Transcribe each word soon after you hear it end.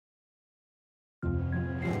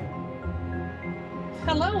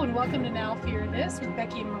Hello and welcome to Now Fear This with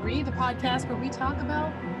Becky and Marie, the podcast where we talk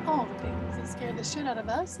about all the things that scare the shit out of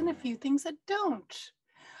us and a few things that don't.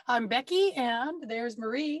 I'm Becky and there's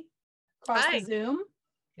Marie across Hi. the Zoom.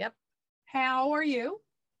 Yep. How are you?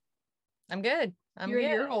 I'm good. You're a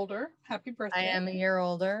year older. Happy birthday. I am a year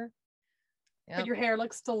older. But Yep. your hair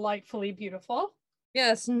looks delightfully beautiful.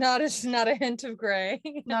 Yes, not a hint of gray.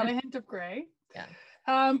 Not a hint of gray.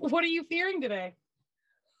 Yeah. What are you fearing today?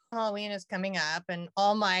 Halloween is coming up and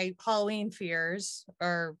all my Halloween fears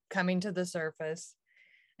are coming to the surface.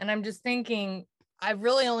 And I'm just thinking, I've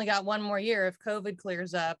really only got one more year if COVID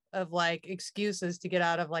clears up of like excuses to get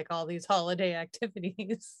out of like all these holiday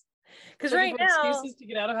activities. Because right now, excuses to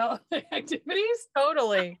get out of holiday activities.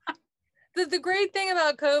 Totally. The great thing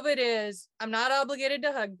about COVID is I'm not obligated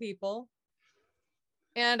to hug people.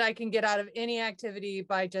 And I can get out of any activity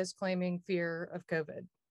by just claiming fear of COVID.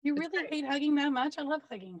 You really hate hugging that much? I love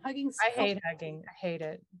hugging. I hate hugging. I hate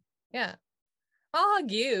it. Yeah. I'll hug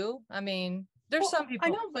you. I mean, there's some people. I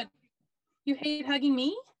know, but you hate hugging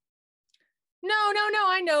me? No.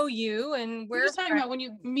 I know you. And we're just talking about when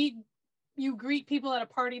you greet people at a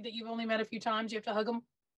party that you've only met a few times, you have to hug them.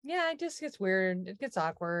 Yeah, it just gets weird. It gets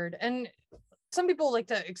awkward. And some people like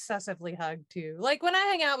to excessively hug too. Like when I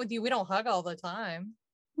hang out with you, we don't hug all the time.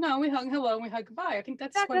 No, we hug hello and we hug goodbye. I think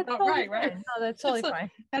that's totally right? No, that's totally fine.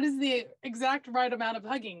 That is the exact right amount of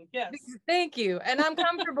hugging. Yes. Thank you. And I'm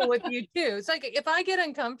comfortable with you too. It's like if I get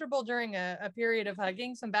uncomfortable during a period of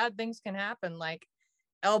hugging, some bad things can happen, like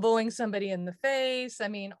elbowing somebody in the face. I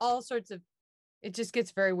mean, all sorts of, it just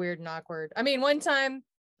gets very weird and awkward. I mean, one time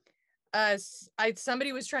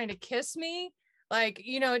somebody was trying to kiss me. Like,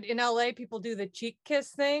 you know, in LA, people do the cheek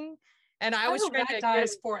kiss thing. And I was trying to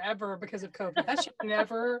dies forever because of COVID. That should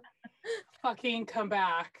never fucking come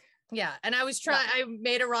back. Yeah. And I was trying, I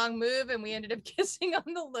made a wrong move and we ended up kissing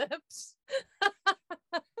on the lips.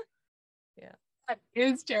 Yeah. That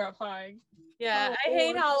is terrifying. Yeah. I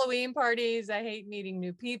hate Halloween parties. I hate meeting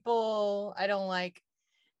new people. I don't like,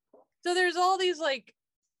 so there's all these like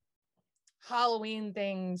Halloween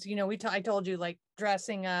things, you know, I told you like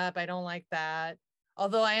dressing up. I don't like that.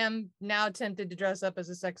 Although I am now tempted to dress up as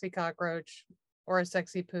a sexy cockroach or a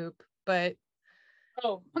sexy poop, but.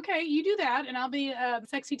 Oh, okay. You do that and I'll be a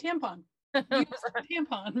sexy tampon.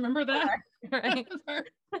 Tampon. Remember that? Right.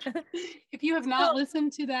 If you have not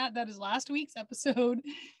listened to that is last week's episode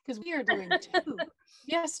because we are doing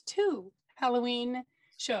two Halloween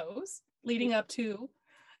shows leading up to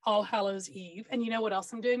All Hallows Eve. And you know what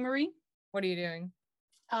else I'm doing, Marie? What are you doing?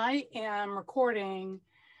 I am recording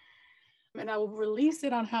and I will release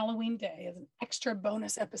it on Halloween Day as an extra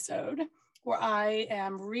bonus episode where I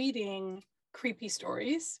am reading creepy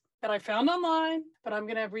stories that I found online, but I'm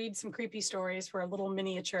going to read some creepy stories for a little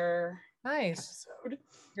miniature episode.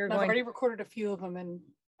 I've already recorded a few of them and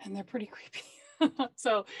they're pretty creepy.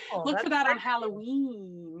 So look for that on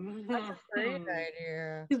Halloween. That's a great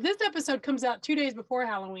idea. This episode comes out 2 days before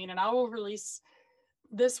Halloween and I will release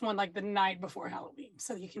this one like the night before Halloween,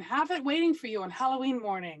 so you can have it waiting for you on Halloween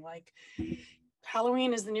morning. Like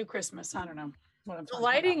Halloween is the new Christmas. I don't know what I'm talking about. The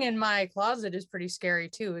lighting in my closet is pretty scary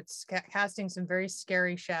too. It's casting some very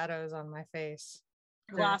scary shadows on my face.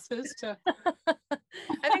 Glasses to.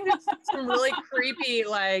 I think there's some really creepy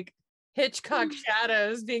like Hitchcock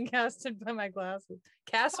shadows being casted by my glasses.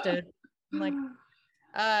 Casted. I'm like,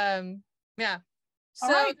 yeah.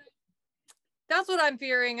 So. That's what I'm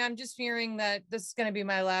fearing. I'm just fearing that this is going to be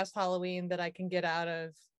my last Halloween that I can get out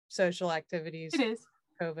of social activities. It is.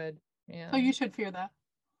 COVID. Yeah. Oh, you should fear that.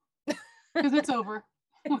 Because it's over.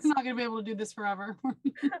 We're not going to be able to do this forever.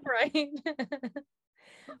 Right.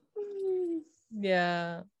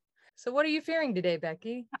 Yeah. So what are you fearing today,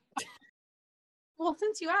 Becky? Well,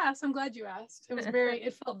 since you asked, I'm glad you asked.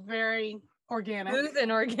 It felt very organic. Smooth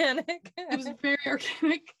and organic. It was very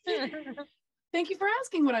organic. Thank you for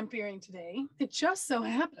asking what I'm fearing today. It just so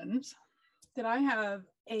happens that I have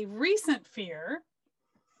a recent fear.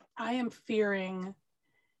 I am fearing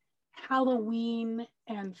Halloween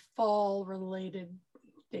and fall related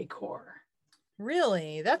decor.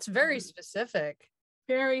 Really? That's very specific.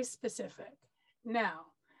 Very specific. Now,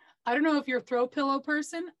 I don't know if you're a throw pillow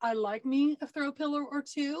person. I like me a throw pillow or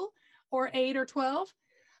two or 8 or 12.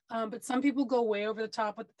 But some people go way over the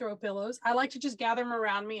top with the throw pillows. I like to just gather them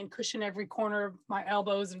around me and cushion every corner of my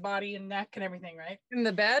elbows and body and neck and everything, right? In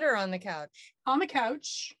the bed or on the couch? On the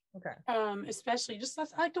couch. Okay. Especially just I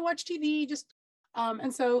like to watch TV.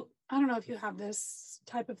 And so I don't know if you have this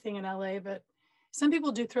type of thing in LA, but some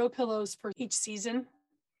people do throw pillows for each season,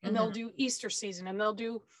 and they'll do Easter season, and they'll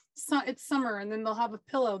do it's summer, and then they'll have a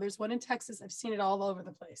pillow. There's one in Texas. I've seen it all over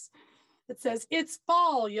the place. that says "It's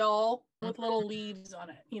fall, y'all" with little leaves on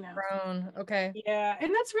it, Brown. Okay. Yeah,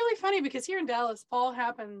 and that's really funny because here in Dallas, fall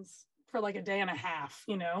happens for like a day and a half,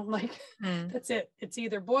 like that's it. It's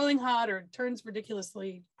either boiling hot or it turns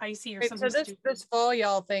ridiculously icy or something. So this fall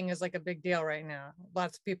y'all thing is like a big deal right now.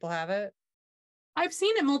 Lots of people have it. I've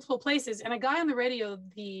seen it multiple places, and a guy on the radio,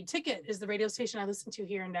 The Ticket is the radio station I listen to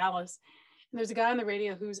here in Dallas. And there's a guy on the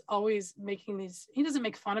radio who's always making these, he doesn't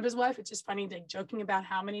make fun of his wife. It's just funny, like joking about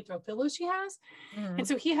how many throw pillows she has. And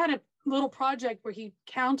so he had a little project where he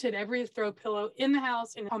counted every throw pillow in the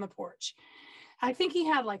house and on the porch. I think he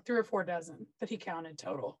had like 3 or 4 dozen that he counted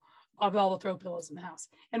total of all the throw pillows in the house.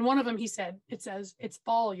 And one of them, he said, it says, "It's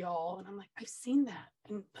fall, y'all." And I'm like, I've seen that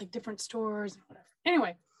in like different stores and whatever.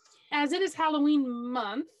 Anyway, as it is Halloween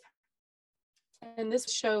month, and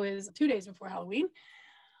this show is 2 days before Halloween,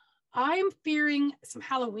 I'm fearing some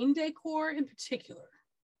Halloween decor in particular.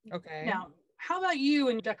 Okay. Now, how about you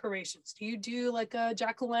and decorations? Do you do like a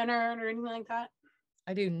jack-o'-lantern or anything like that?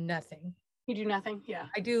 I do nothing. You do nothing? Yeah.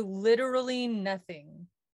 I do literally nothing.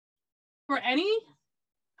 For any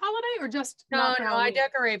holiday or just no, I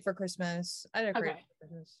decorate for Christmas. I decorate for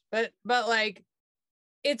Christmas. But like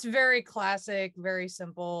it's very classic, very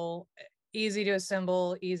simple, easy to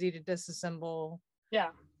assemble, easy to disassemble. Yeah.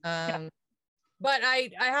 But I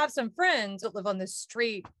have some friends that live on this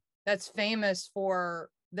street that's famous for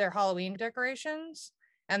their Halloween decorations,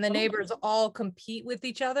 and the neighbors all compete with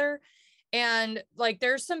each other. And like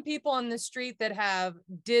there's some people on the street that have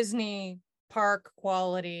Disney park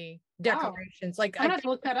quality decorations. Like I have to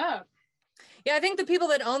look that up. Yeah, I think the people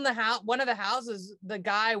that own the house, one of the houses, the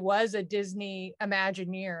guy was a Disney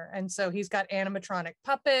Imagineer. And so he's got animatronic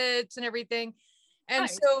puppets and everything. And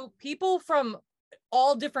so people from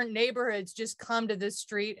all different neighborhoods just come to this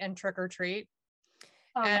street and trick or treat.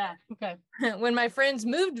 Oh, yeah. Okay. When my friends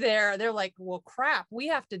moved there, they're like, well, crap, we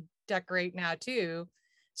have to decorate now too.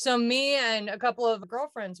 So me and a couple of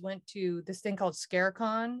girlfriends went to this thing called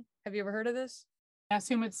ScareCon. Have you ever heard of this? I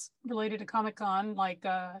assume it's related to Comic-Con, like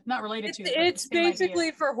not related to. It's basically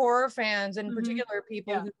idea. For horror fans and particular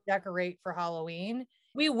people who decorate for Halloween.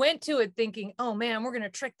 We went to it thinking, oh man, we're going to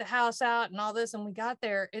trick the house out and all this. And we got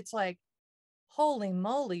there. It's like, holy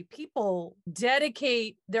moly, people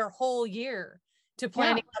dedicate their whole year to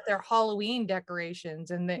planning out their Halloween decorations.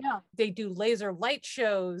 And they do laser light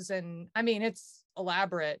shows. And I mean, it's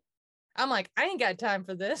elaborate. I'm like, I ain't got time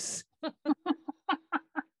for this.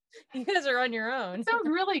 You guys are on your own. It sounds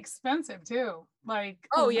really expensive too. Like,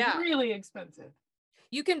 really expensive.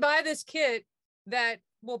 You can buy this kit that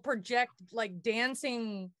will project like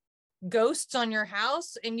dancing ghosts on your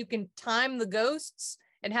house, and you can time the ghosts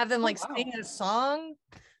and have them sing a song.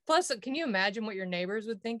 Plus, can you imagine what your neighbors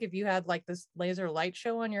would think if you had like this laser light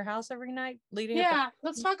show on your house every night leading up? Yeah,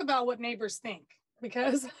 let's talk about what neighbors think,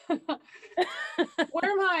 because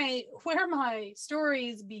where my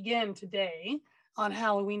stories begin today on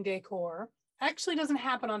Halloween decor actually doesn't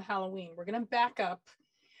happen on Halloween. We're going to back up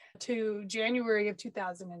to January of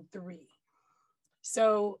 2003.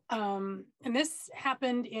 So, and this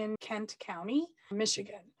happened in Kent County,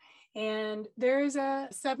 Michigan. And there's a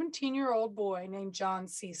 17-year-old boy named John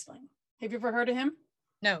Seisling. Have you ever heard of him?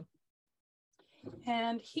 No.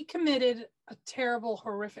 And he committed a terrible,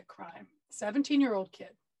 horrific crime. 17-year-old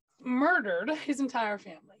kid murdered his entire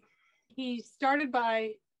family. He started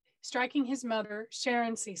by striking his mother,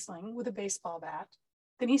 Sharon Seisling, with a baseball bat.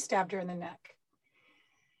 Then he stabbed her in the neck.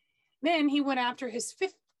 Then he went after his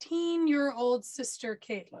 15-year-old sister,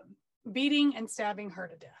 Caitlin, beating and stabbing her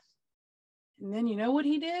to death. And then you know what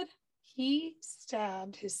he did? He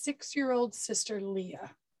stabbed his 6-year-old sister,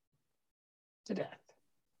 Leah, to death.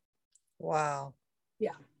 Wow.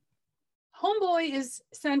 Yeah. Homeboy is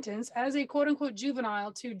sentenced as a quote-unquote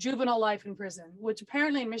juvenile to juvenile life in prison, which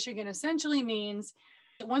apparently in Michigan essentially means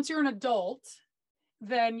once you're an adult,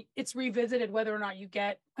 then it's revisited whether or not you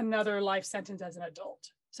get another life sentence as an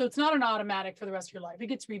adult. So it's not an automatic for the rest of your life. It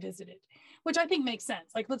gets revisited, which I think makes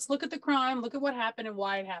sense. Like, let's look at the crime, look at what happened and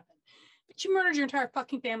why it happened. But you murdered your entire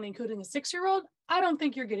fucking family, including a 6-year-old. I don't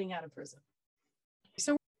think you're getting out of prison.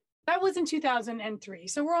 So that was in 2003.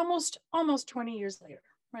 So we're almost 20 years later,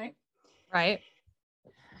 right? Right.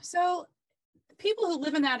 So the people who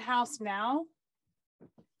live in that house now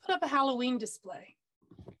put up a Halloween display.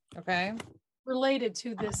 Okay. Related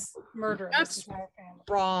to this murder. That's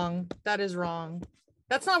wrong. That is wrong.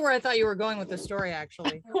 That's not where I thought you were going with the story,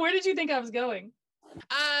 actually. Where did you think I was going?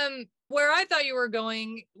 Where I thought you were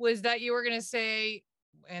going was that you were going to say,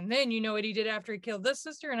 and then you know what he did after he killed this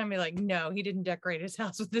sister? And I'm like, no, he didn't decorate his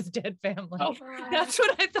house with his dead family. Oh, that's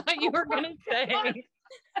what I thought you were going to say.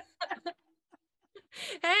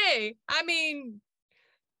 Hey, I mean,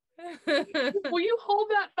 Will you hold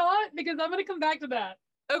that thought? Because I'm going to come back to that.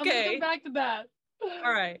 I'm going to Okay. come back to that.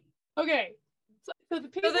 All right. Okay. So the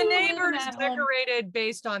people So the who live in neighbors that home, decorated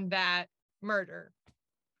based on that murder.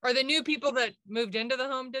 Or the new people that moved into the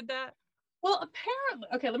home did that? well, apparently,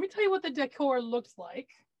 okay, let me tell you what the decor looks like.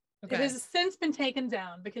 It Okay. has since been taken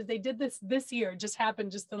down because they did this year. It just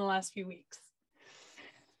happened just in the last few weeks.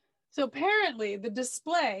 So apparently, the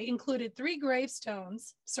display included 3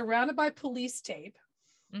 gravestones surrounded by police tape,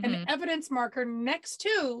 an evidence marker next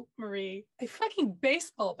to, Marie, a fucking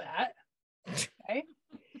baseball bat. Okay.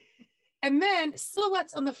 And then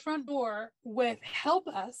silhouettes on the front door with "Help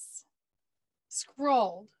Us"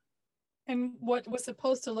 scrawled and what was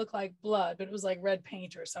supposed to look like blood, but it was like red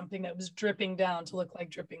paint or something that was dripping down to look like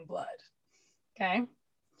dripping blood. Okay.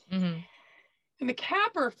 And the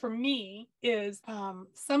capper for me is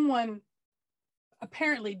someone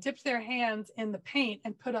apparently dipped their hands in the paint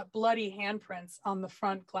and put up bloody handprints on the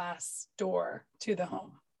front glass door to the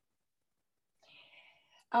home.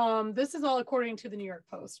 This is all according to the New York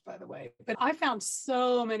Post, by the way, but I found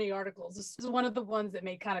so many articles. This is one of the ones that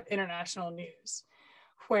made kind of international news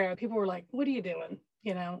where people were like, what are you doing?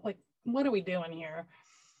 You know, like, what are we doing here?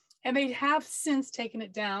 And they have since taken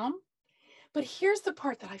it down. But here's the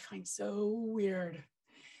part that I find so weird.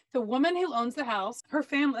 The woman who owns the house, her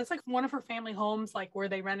family, it's like one of her family homes, like where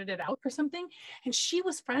they rented it out or something. And she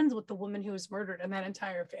was friends with the woman who was murdered and that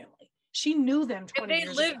entire family. She knew them 20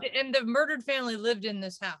 years ago. And the murdered family lived in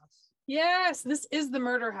this house. Yes, this is the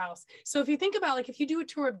murder house. So if you think about, like, if you do a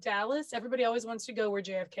tour of Dallas, everybody always wants to go where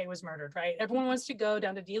JFK was murdered, right? Everyone wants to go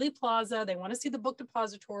down to Dealey Plaza. They want to see the book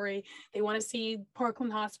depository. They want to see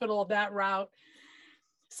Parkland Hospital, that route.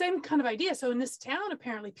 Same kind of idea. So in this town,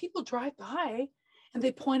 apparently, people drive by and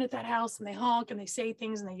they point at that house and they honk and they say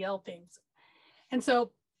things and they yell things. And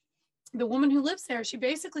so the woman who lives there, she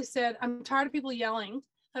basically said, I'm tired of people yelling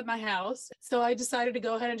at my house. So I decided to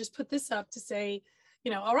go ahead and just put this up to say, you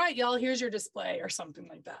know, all right, y'all, here's your display or something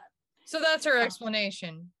like that. So that's her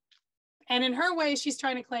explanation. And in her way, she's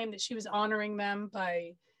trying to claim that she was honoring them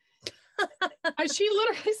by, she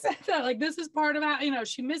literally said that, like, this is part of how, you know,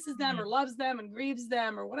 she misses them or loves them and grieves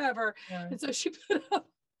them or whatever. Yeah. And so she put up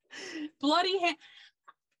bloody hand.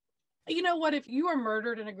 You know what? If you are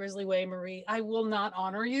murdered in a grisly way, Marie, I will not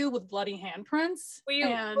honor you with bloody handprints.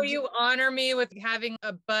 Will you honor me with having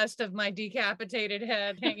a bust of my decapitated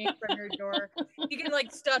head hanging from your door? You can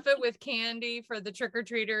like stuff it with candy for the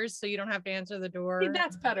trick-or-treaters so you don't have to answer the door. See,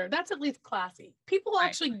 that's better. That's at least classy. People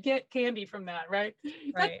actually get candy from that, right?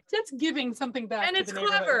 Right. That's giving something back. And it's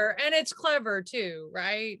clever. And it's clever too,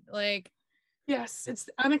 right? Like, yes, it's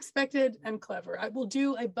unexpected and clever. I will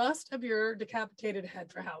do a bust of your decapitated head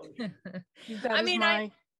for Halloween.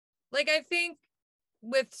 I think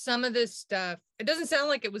with some of this stuff, it doesn't sound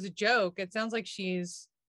like it was a joke. It sounds like she's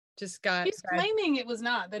just got. She's claiming it was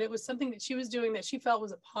not, that it was something that she was doing that she felt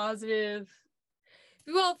was a positive.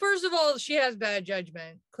 Well, first of all, she has bad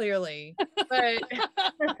judgment, clearly. But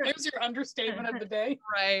there's your understatement of the day.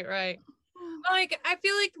 Right. Like, I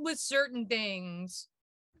feel like with certain things,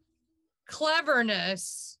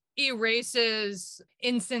 cleverness erases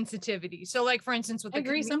insensitivity. So like, for instance, with I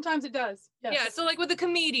agree, sometimes it does. Yes. Yeah, so like with a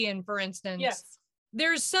comedian, for instance, yes,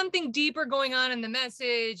 there's something deeper going on in the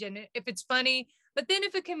message, and if it's funny, but then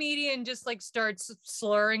if a comedian just like starts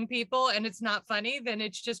slurring people and it's not funny, then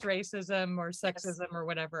it's just racism or sexism or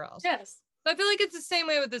whatever else. Yes. So I feel like it's the same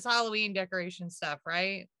way with this Halloween decoration stuff,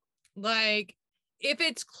 right? Like, if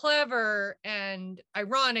it's clever and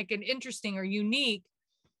ironic and interesting or unique,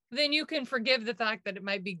 then you can forgive the fact that it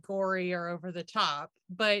might be gory or over the top.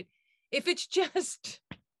 But if it's just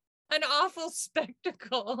an awful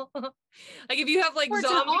spectacle, like if you have like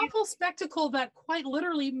zombies, it's an awful spectacle that quite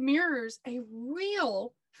literally mirrors a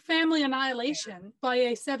real family annihilation by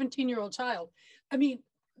a 17-year-old child. I mean,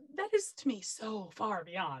 that is to me so far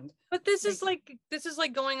beyond. But this is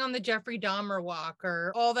like going on the Jeffrey Dahmer walk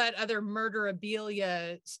or all that other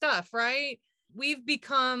murderabilia stuff, right? We've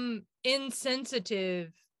become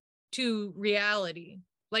insensitive to reality.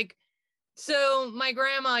 Like, so my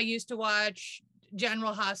grandma used to watch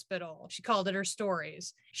General Hospital. She called it her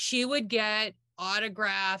stories. She would get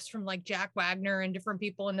autographs from like Jack Wagner and different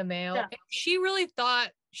people in the mail. Yeah. She really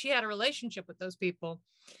thought she had a relationship with those people.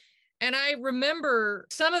 And I remember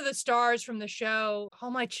some of the stars from the show, All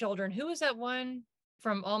My Children. Who was that one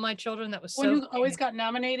from All My Children that was one who always got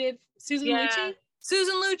nominated? Susan Lucci?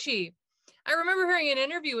 Susan Lucci. I remember hearing an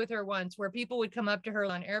interview with her once where people would come up to her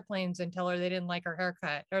on airplanes and tell her they didn't like her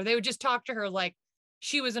haircut, or they would just talk to her like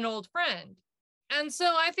she was an old friend. And so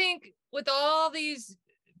I think with all these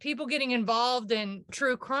people getting involved in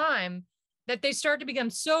true crime, that they start to become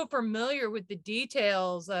so familiar with the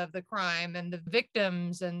details of the crime and the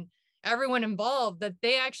victims and everyone involved that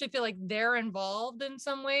they actually feel like they're involved in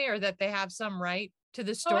some way, or that they have some right to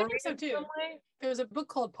the story. I think so too. There's a book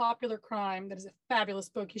called Popular Crime that is a fabulous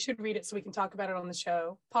book. You should read it so we can talk about it on the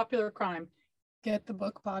show. Popular Crime. Get the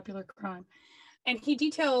book, Popular Crime. And he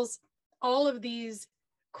details all of these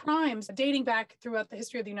crimes dating back throughout the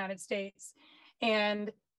history of the United States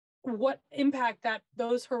and what impact that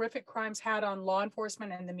those horrific crimes had on law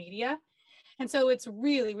enforcement and the media. And so it's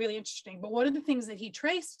really, really interesting. But one of the things that he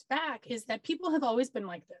traced back is that people have always been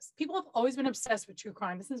like this. People have always been obsessed with true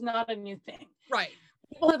crime. This is not a new thing. Right.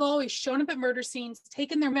 People have always shown up at murder scenes,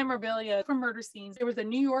 taken their memorabilia from murder scenes. There was a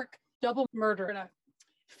New York double murder in a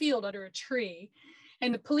field under a tree.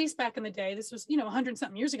 And the police back in the day, this was, 100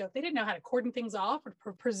 something years ago, they didn't know how to cordon things off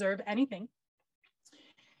or preserve anything.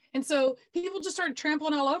 And so people just started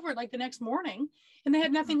trampling all over it like the next morning, and they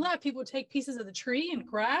had nothing left. People would take pieces of the tree and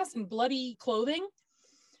grass and bloody clothing.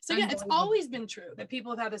 So yeah, it's always been true that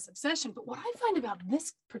people have had this obsession. But what I find about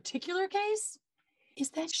this particular case is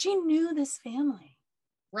that she knew this family.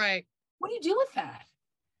 Right. What do you do with that?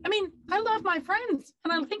 I mean, I love my friends,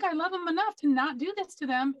 and I think I love them enough to not do this to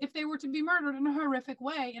them if they were to be murdered in a horrific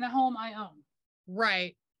way in a home I own.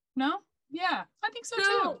 Right. No? Yeah, I think so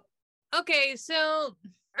too. Okay, so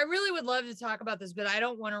I really would love to talk about this, but I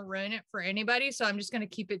don't want to ruin it for anybody, so I'm just going to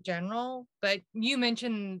keep it general. But you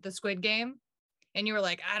mentioned the Squid Game, and you were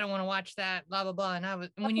like, I don't want to watch that, blah, blah, blah. And I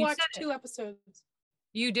watched 2 episodes.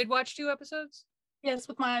 You did watch 2 episodes? Yes,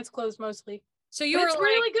 with my eyes closed mostly. So you were it's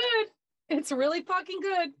really good. It's really fucking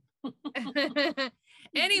good.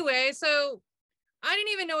 Anyway, so I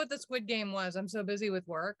didn't even know what the Squid Game was. I'm so busy with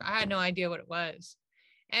work. I had no idea what it was.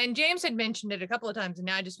 And James had mentioned it a couple of times, and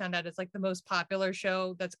now I just found out it's like the most popular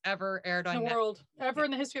show that's ever aired on the Netflix. World, ever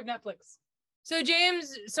in the history of Netflix. So I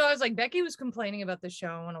was like, Becky was complaining about the show.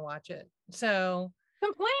 I want to watch it. So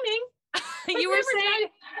complaining? You were saying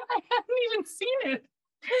I haven't even seen it.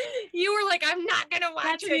 You were like, I'm not gonna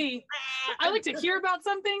watch it. Me. I like to hear about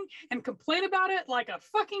something and complain about it like a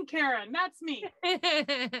fucking Karen. That's me.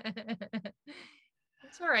 It's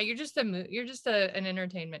all right. You're just an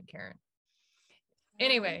entertainment Karen.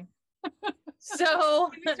 Anyway,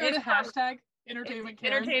 so it's hashtag entertainment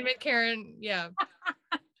Karen. Entertainment Karen, yeah.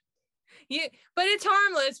 But it's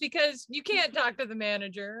harmless because you can't talk to the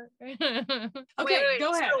manager. Okay,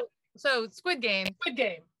 go ahead. So Squid Game. Squid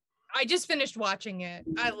Game. I just finished watching it.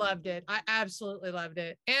 I loved it. I absolutely loved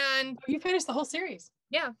it. And you finished the whole series.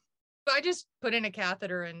 Yeah. But I just put in a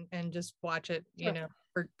catheter and just watch it, sure.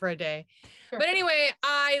 For a day. Sure. But anyway,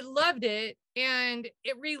 I loved it. And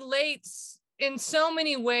it relates in so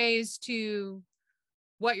many ways to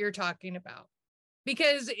what you're talking about,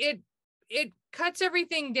 because it cuts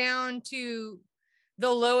everything down to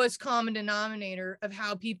the lowest common denominator of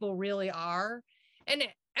how people really are. And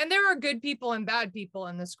there are good people and bad people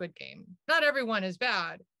in the Squid Game. Not everyone is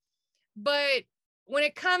bad. But when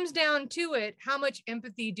it comes down to it, how much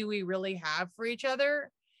empathy do we really have for each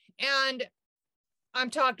other? And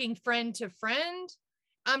I'm talking friend to friend.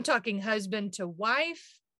 I'm talking husband to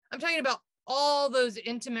wife. I'm talking about all those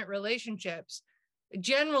intimate relationships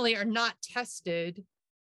generally are not tested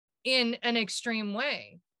in an extreme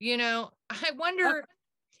way. I wonder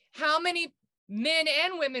how many men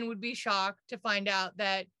and women would be shocked to find out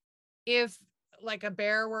that if like a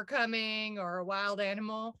bear were coming or a wild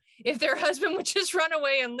animal, if their husband would just run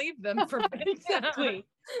away and leave them for exactly.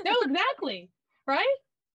 No, exactly. Right?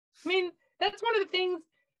 I mean, that's one of the things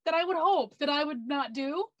that I would hope that I would not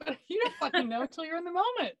do, but you don't fucking know until you're in the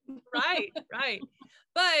moment. Right.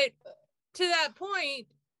 But to that point,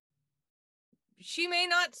 she may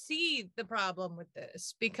not see the problem with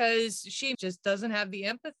this because she just doesn't have the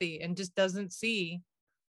empathy and just doesn't see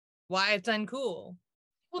why it's uncool.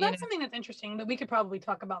 Well, that's something that's interesting that we could probably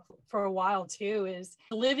talk about for a while too, is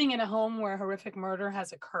living in a home where horrific murder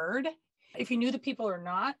has occurred. If you knew the people or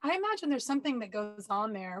not, I imagine there's something that goes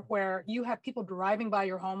on there where you have people driving by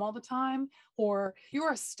your home all the time, or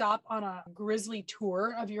you're a stop on a grisly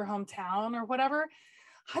tour of your hometown or whatever.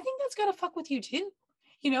 I think that's got to fuck with you too.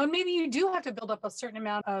 And maybe you do have to build up a certain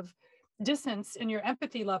amount of distance in your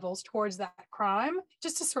empathy levels towards that crime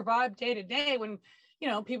just to survive day to day when,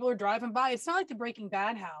 people are driving by. It's not like the Breaking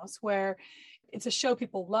Bad house where it's a show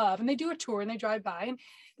people love and they do a tour and they drive by, and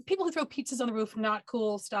people who throw pizzas on the roof, not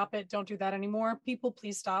cool, stop it, don't do that anymore. People,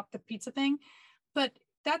 please stop the pizza thing. But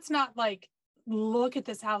that's not like, look at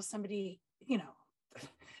this house, somebody,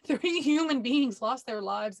 3 human beings lost their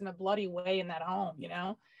lives in a bloody way in that home,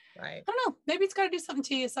 Right. I don't know. Maybe it's got to do something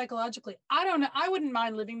to you psychologically. I don't know. I wouldn't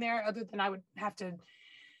mind living there, other than I would have to,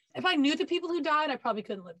 if I knew the people who died, I probably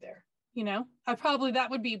couldn't live there. You know, that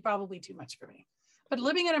would be probably too much for me. But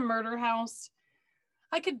living in a murder house,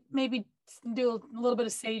 I could maybe do a little bit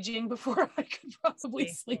of saging before I could probably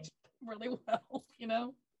sleep really well, you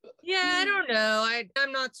know? Yeah, I don't know.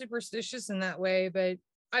 I'm not superstitious in that way, but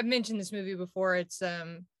I've mentioned this movie before. It's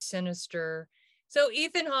Sinister. So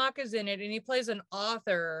Ethan Hawke is in it and he plays an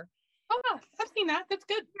author. Oh, I've seen that. That's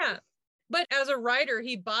good. Yeah. But as a writer,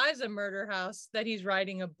 he buys a murder house that he's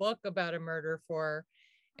writing a book about a murder for.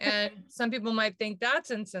 And some people might think that's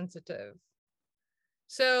insensitive.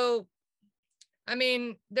 So, I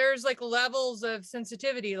mean, there's like levels of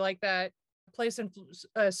sensitivity, like that place in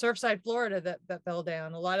Surfside, Florida that fell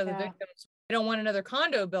down. A lot of the victims, they don't want another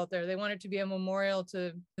condo built there. They want it to be a memorial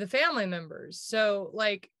to the family members. So,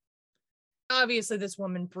 like, obviously this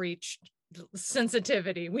woman breached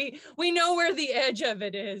sensitivity. We know where the edge of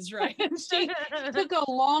it is, right? She took a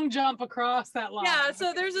long jump across that line. Yeah,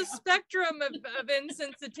 so there's a spectrum of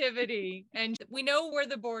insensitivity, and we know where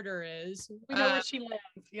the border is. We know where she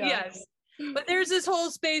lives. Yeah. Yes, but there's this whole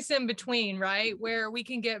space in between, right, where we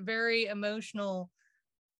can get very emotional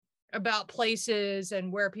about places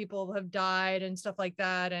and where people have died and stuff like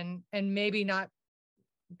that, and maybe not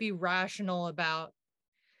be rational about,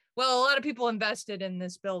 well, a lot of people invested in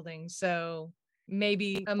this building, so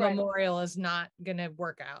maybe a memorial is not gonna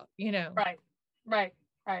work out, you know? Right.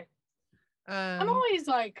 I'm always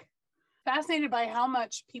like fascinated by how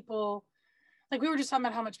much people, like we were just talking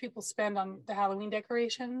about how much people spend on the Halloween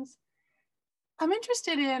decorations. I'm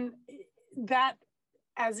interested in that,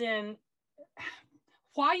 as in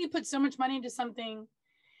why you put so much money into something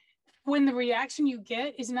when the reaction you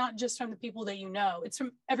get is not just from the people that you know, it's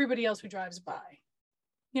from everybody else who drives by.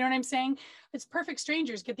 You know what I'm saying? It's perfect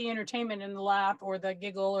strangers get the entertainment and the laugh or the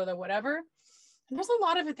giggle or the whatever. And there's a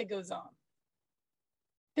lot of it that goes on.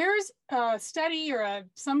 There's a study or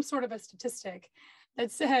some sort of a statistic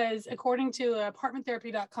that says, according to an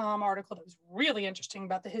apartmenttherapy.com article that was really interesting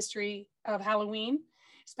about the history of Halloween,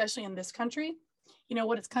 especially in this country, you know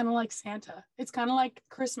what, it's kind of like Santa. It's kind of like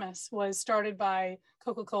Christmas was started by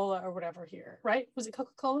Coca-Cola or whatever here, right? Was it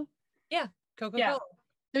Coca-Cola? Yeah, Coca-Cola. Yeah.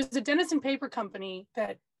 There's a Denison paper company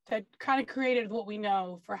that kind of created what we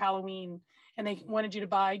know for Halloween, and they wanted you to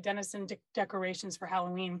buy Denison decorations for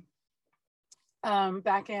Halloween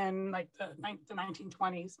back in like the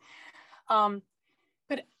 1920s.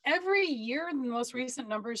 But every year, the most recent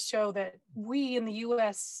numbers show that we in the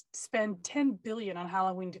US spend $10 billion on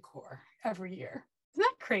Halloween decor every year. Isn't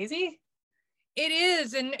that crazy? It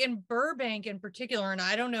is, in Burbank in particular, and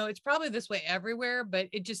I don't know, it's probably this way everywhere, but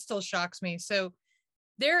it just still shocks me. So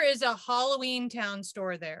there is a Halloween town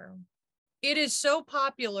store there. It is so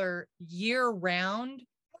popular year round.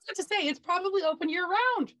 I was about to say, it's probably open year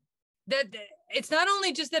round. That it's not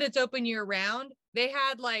only just that it's open year round, they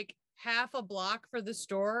had like half a block for the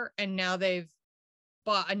store, and now they've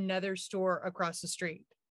bought another store across the street.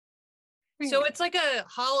 Really? So it's like a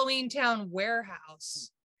Halloween town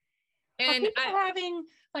warehouse. And are people having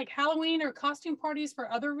like Halloween or costume parties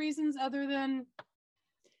for other reasons other than?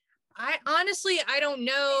 I honestly don't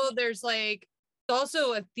know. There's like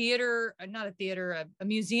also a theater, not a theater, a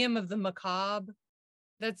museum of the macabre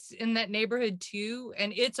that's in that neighborhood too,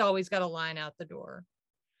 and it's always got a line out the door.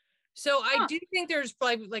 So I do think there's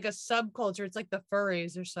like a subculture. It's like the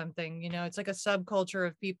furries or something, you know, it's like a subculture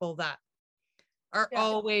of people that are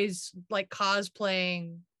always like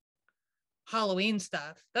cosplaying Halloween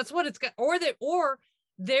stuff. That's what it's got. Or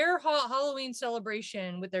their Halloween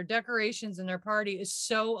celebration with their decorations and their party is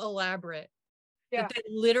so elaborate that they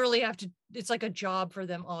literally have to, it's like a job for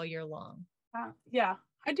them all year long. Yeah.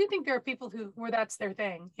 I do think there are people where that's their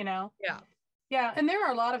thing, you know? Yeah. Yeah. And there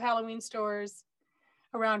are a lot of Halloween stores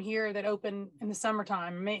around here that open in the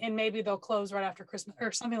summertime, and maybe they'll close right after Christmas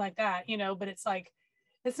or something like that, you know, but it's like,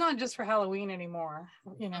 it's not just for Halloween anymore,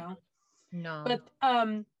 you know? No. But,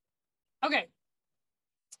 okay.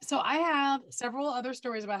 So I have several other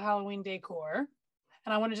stories about Halloween decor,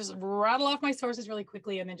 and I want to just rattle off my sources really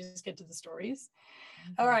quickly and then just get to the stories.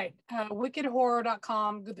 Okay. All right.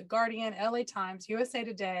 Wickedhorror.com, The Guardian, LA Times, USA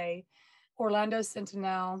Today, Orlando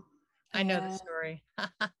Sentinel. I know the story.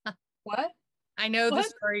 What? I know the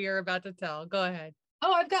story you're about to tell. Go ahead.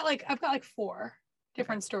 Oh, I've got like 4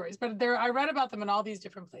 different stories, but I read about them in all these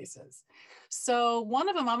different places. So one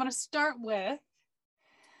of them I'm going to start with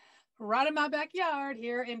right in my backyard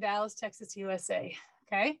here in Dallas, Texas, USA.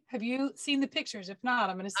 Okay. Have you seen the pictures? If not,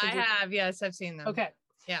 I'm going to send you. I have. Yes, I've seen them. Okay.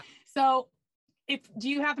 Yeah. So do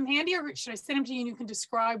you have them handy, or should I send them to you and you can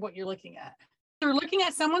describe what you're looking at? They're looking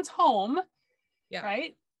at someone's home. Yeah.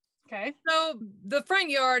 Right. Okay. So the front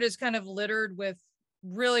yard is kind of littered with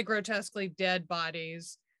really grotesquely dead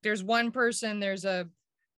bodies. There's one person, there's a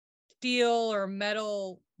steel or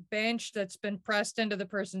metal bench that's been pressed into the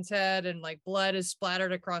person's head, and like blood is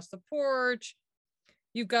splattered across the porch.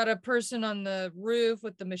 You've got a person on the roof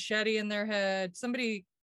with the machete in their head. Somebody,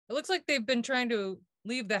 it looks like they've been trying to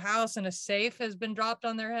leave the house and a safe has been dropped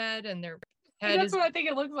on their head and their head That's is what I think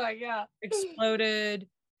it looks like. Yeah. exploded.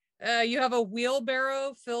 You have a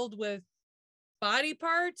wheelbarrow filled with body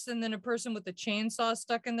parts, and then a person with a chainsaw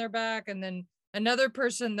stuck in their back, and then another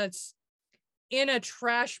person that's in a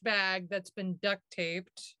trash bag that's been duct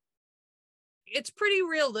taped. It's pretty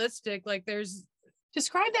realistic. Like there's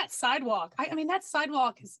Describe that sidewalk. I mean, that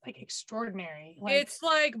sidewalk is like extraordinary. Like, it's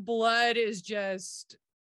like blood is just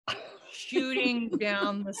shooting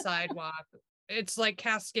down the sidewalk. It's like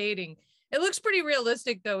cascading. It looks pretty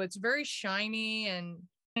realistic though. It's very shiny, and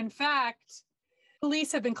in fact,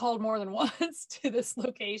 police have been called more than once to this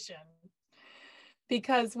location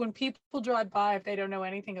because when people drive by, if they don't know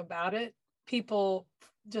anything about it, people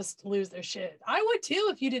just lose their shit. I would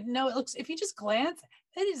too if you didn't know. It looks, if you just glance,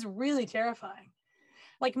 it is really terrifying.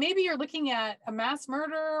 Like maybe you're looking at a mass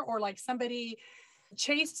murder, or like somebody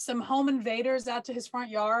chased some home invaders out to his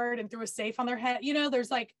front yard and threw a safe on their head. You know,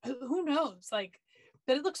 there's like, who knows? Like,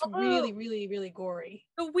 but it looks really, really, really gory.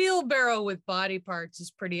 The wheelbarrow with body parts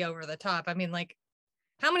is pretty over the top. I mean, like,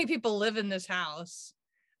 how many people live in this house?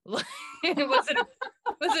 was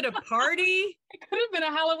it a party? It could have been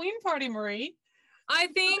a Halloween party, Marie. I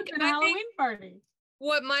think a Halloween party.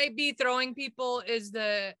 What might be throwing people is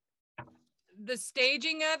the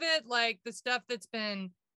staging of it, like the stuff that's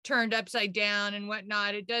been turned upside down and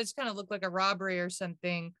whatnot. It does kind of look like a robbery or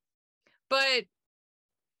something. But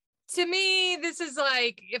to me, this is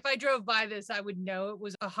like, if I drove by this, I would know it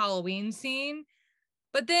was a Halloween scene.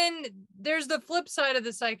 But then there's the flip side of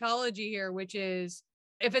the psychology here, which is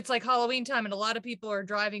if it's like Halloween time and a lot of people are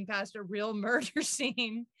driving past a real murder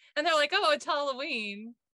scene and they're like, oh, it's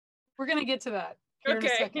Halloween. We're going to get to that here in a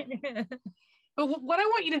second. But what I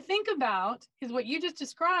want you to think about is what you just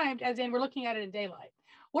described, as in we're looking at it in daylight.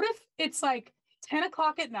 What if it's like 10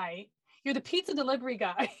 o'clock at night, you're the pizza delivery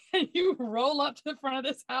guy, and you roll up to the front of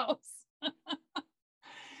this house?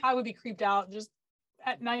 I would be creeped out just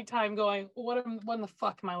at nighttime going, what in the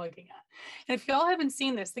fuck am I looking at? And if y'all haven't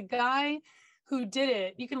seen this, the guy who did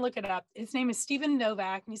it, you can look it up. His name is Steven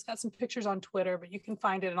Novak, and he's got some pictures on Twitter, but you can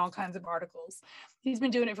find it in all kinds of articles. He's been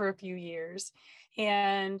doing it for a few years.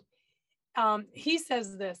 And he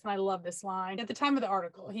says this, and I love this line. At the time of the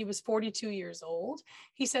article, he was 42 years old.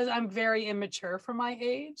 He says, I'm very immature for my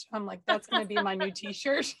age. I'm like, that's going to be my new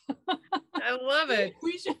t-shirt. I love it.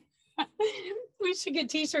 We should get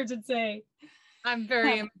t-shirts and say, I'm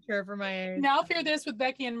very immature for my age. Now fear this with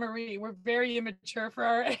Becky and Marie. We're very immature for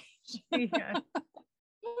our age. Yeah.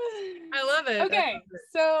 I love it. Okay,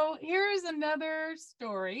 so here's another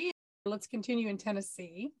story. Let's continue in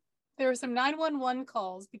Tennessee. There were some 911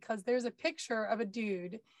 calls because there's a picture of a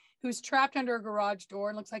dude who's trapped under a garage door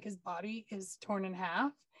and looks like his body is torn in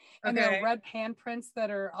half. And there are red handprints that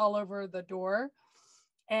are all over the door.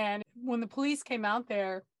 And when the police came out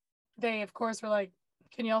there, they, of course, were like,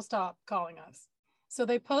 can y'all stop calling us? So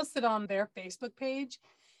they posted on their Facebook page.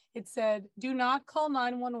 It said, do not call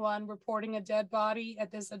 911 reporting a dead body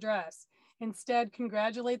at this address. Instead,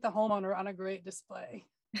 congratulate the homeowner on a great display.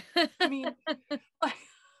 I mean, like,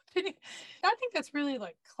 I think that's really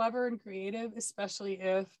like clever and creative, especially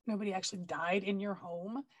if nobody actually died in your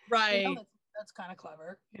home. Right. You know, that's kind of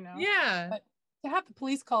clever, you know? Yeah. But to have the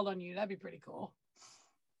police called on you, that'd be pretty cool.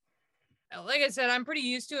 Like I said, I'm pretty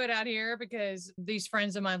used to it out here because these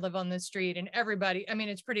friends of mine live on this street, and everybody, I mean,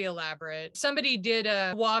 it's pretty elaborate. Somebody did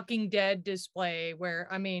a Walking Dead display where,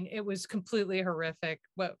 I mean, it was completely horrific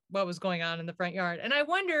what was going on in the front yard. And I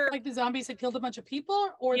wonder, like the zombies had killed a bunch of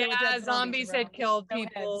people, or yeah, zombies had killed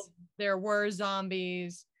people. Heads. There were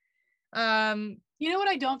zombies. You know what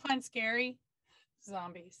I don't find scary?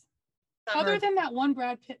 Zombies. Other than that one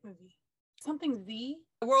Brad Pitt movie, something Z.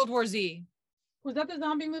 World War Z. Was that the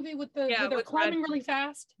zombie movie with the where they're climbing really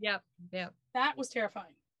fast? Yep. That was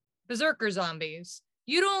terrifying. Berserker zombies.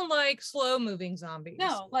 You don't like slow moving zombies.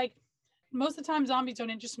 No, like most of the time zombies don't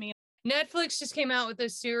interest me. Netflix just came out with a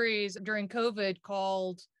series during COVID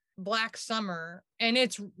called Black Summer, and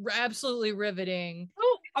it's absolutely riveting.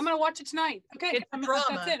 Oh, I'm gonna watch it tonight. Okay, it's drama.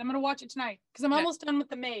 That's it. I'm gonna watch it tonight because I'm almost done with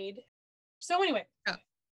The Maid. So anyway,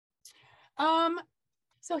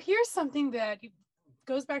 so here's something that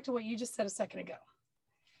goes back to what you just said a second ago.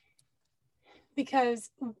 Because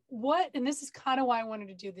and this is kind of why I wanted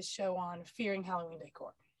to do this show on fearing Halloween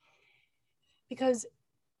decor. Because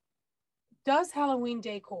does Halloween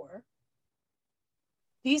decor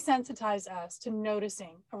desensitize us to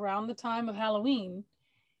noticing around the time of Halloween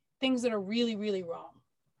things that are really, really wrong?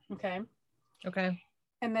 Okay. Okay.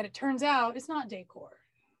 And that it turns out it's not decor,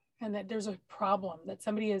 and that there's a problem, that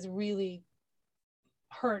somebody is really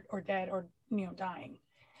hurt or dead or, dying.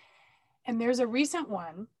 And there's a recent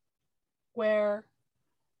one where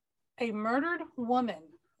a murdered woman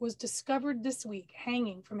was discovered this week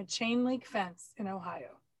hanging from a chain link fence in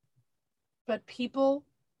Ohio. But people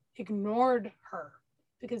ignored her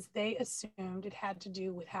because they assumed it had to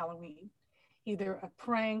do with Halloween, either a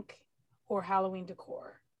prank or Halloween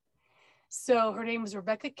decor. So her name was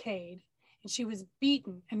Rebecca Cade, and she was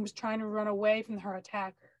beaten and was trying to run away from her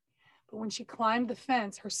attacker. But when she climbed the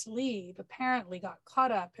fence, her sleeve apparently got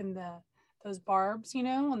caught up in those barbs,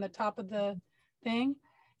 on the top of the thing.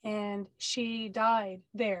 And she died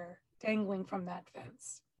there, dangling from that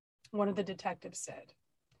fence, one of the detectives said.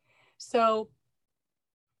 So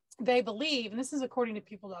they believe, and this is according to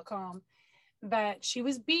people.com, that she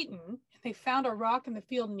was beaten. They found a rock in the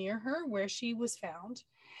field near her where she was found,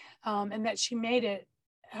 and that she made it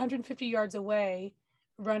 150 yards away,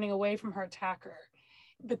 running away from her attacker.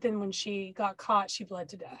 But then when she got caught, she bled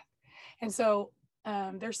to death. And so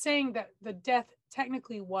they're saying that the death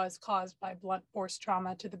technically was caused by blunt force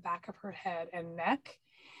trauma to the back of her head and neck.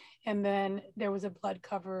 And then there was a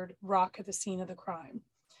blood-covered rock at the scene of the crime.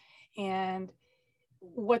 And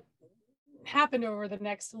what happened over the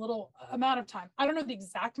next little amount of time, I don't know the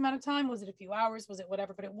exact amount of time, was it a few hours, was it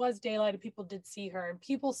whatever, but it was daylight and people did see her, and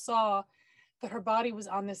people saw that her body was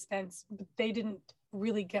on this fence, but they didn't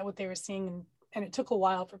really get what they were seeing. And it took a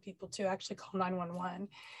while for people to actually call 911.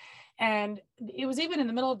 And it was even in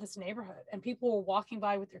the middle of this neighborhood, and people were walking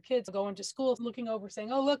by with their kids going to school, looking over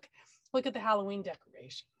saying, oh, look at the Halloween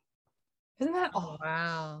decoration. Isn't that awful?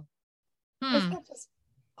 Wow. Isn't that just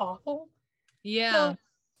awful? Yeah. So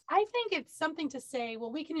I think it's something to say,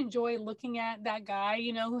 well, we can enjoy looking at that guy,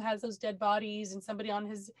 who has those dead bodies and somebody on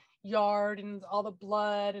his yard and all the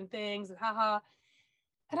blood and things and haha.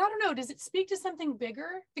 And I don't know, does it speak to something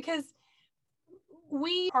bigger? Because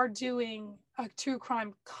we are doing a true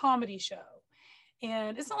crime comedy show.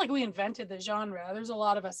 And it's not like we invented the genre. There's a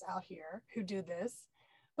lot of us out here who do this,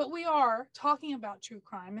 but we are talking about true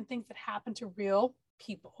crime and things that happen to real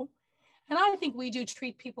people. And I think we do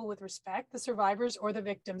treat people with respect, the survivors or the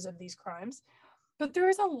victims of these crimes. But there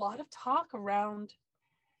is a lot of talk around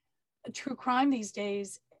true crime these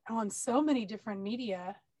days on so many different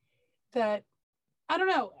media that I don't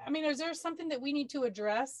know. I mean, is there something that we need to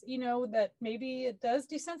address, that maybe it does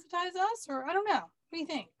desensitize us, or I don't know. What do you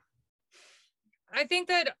think? I think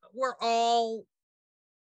that we're all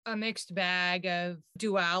a mixed bag of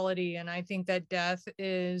duality. And I think that death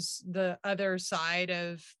is the other side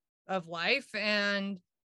of life, and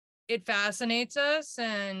it fascinates us.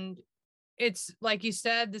 And it's like you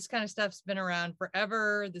said, this kind of stuff's been around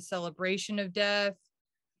forever, the celebration of death.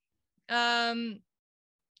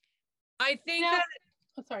 I think that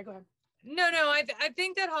oh, sorry, go ahead. No, I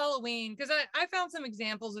think that Halloween, because I found some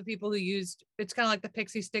examples of people who used, it's kind of like the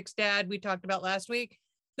Pixie Sticks dad we talked about last week,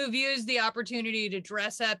 who've used the opportunity to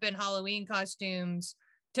dress up in Halloween costumes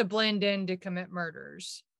to blend in to commit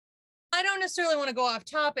murders. I don't necessarily want to go off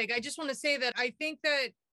topic. I just want to say that I think that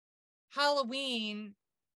Halloween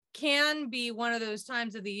can be one of those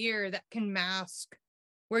times of the year that can mask,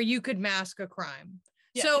 where you could mask a crime.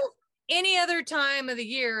 Yes. So any other time of the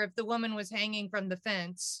year, if the woman was hanging from the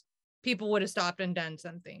fence, people would have stopped and done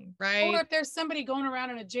something, right? Or if there's somebody going around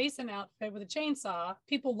in a Jason outfit with a chainsaw,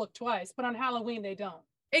 people look twice, but on Halloween, they don't.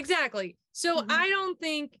 Exactly. So I don't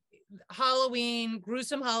think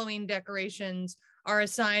gruesome Halloween decorations are a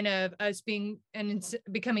sign of us being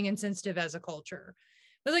becoming insensitive as a culture.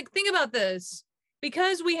 But like, think about this.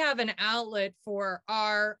 Because we have an outlet for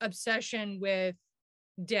our obsession with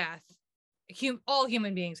death, all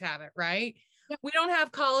human beings have it, right? Yep. We don't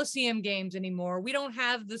have Coliseum games anymore. We don't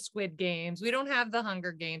have the Squid Games. We don't have the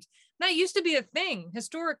Hunger Games. That used to be a thing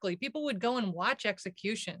historically. People would go and watch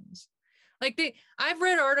executions. Like I've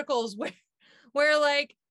read articles where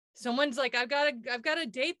like someone's like, I've got a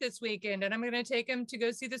date this weekend and I'm going to take him to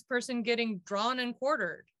go see this person getting drawn and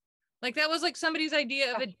quartered. Like that was like somebody's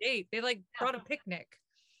idea of a date. They like brought a picnic.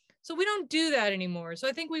 So we don't do that anymore. So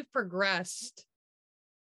I think we've progressed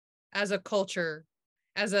as a culture,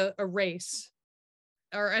 as a race,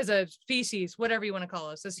 or as a species, whatever you want to call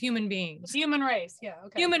us, as human beings. Human race. Yeah.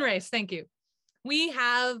 Okay. Human race. Thank you. We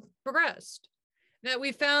have progressed. That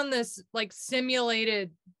we found this like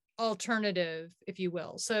simulated alternative, if you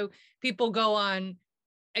will. So people go on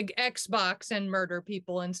Xbox and murder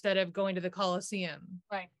people instead of going to the Coliseum.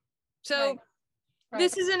 Right. So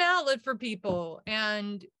this is an outlet for people.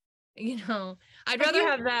 And, I'd rather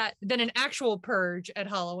have that than an actual purge at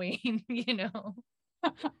Halloween,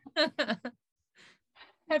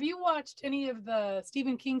 Have you watched any of the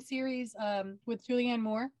Stephen King series with Julianne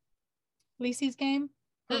Moore? Lisey's Game?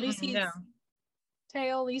 Or Lisey's No.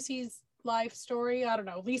 Tale? Lisey's Life Story? I don't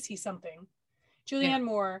know. Lisey something. Julianne Yeah.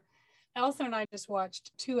 Moore. Allison and I just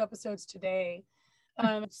watched 2 episodes today.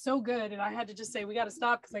 It's so good. And I had to just say, we got to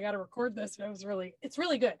stop because I got to record this. And it's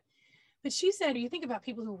really good. But she said, you think about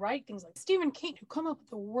people who write things like Stephen King, who come up with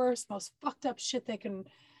the worst, most fucked up shit they can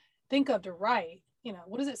think of to write. You know,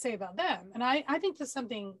 what does it say about them? And I think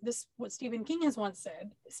what Stephen King has once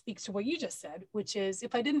said speaks to what you just said, which is,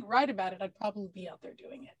 if I didn't write about it, I'd probably be out there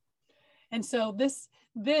doing it. And so this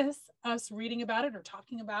us reading about it or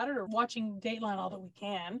talking about it or watching Dateline all that we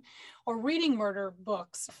can, or reading murder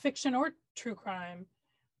books, fiction or true crime,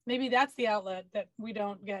 maybe that's the outlet that we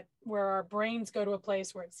don't get, where our brains go to a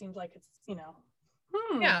place where it seems like it's,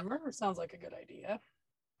 Yeah. murder sounds like a good idea.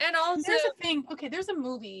 And also, there's a thing. Okay, there's a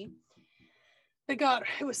movie that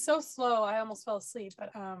it was so slow I almost fell asleep,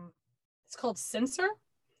 but it's called Censor.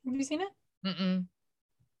 Have you seen it? Mm-mm.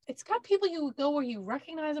 It's got people you go where you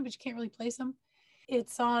recognize them but you can't really place them.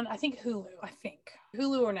 It's on, I think, Hulu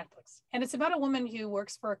or Netflix, and it's about a woman who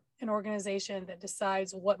works for an organization that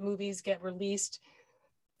decides what movies get released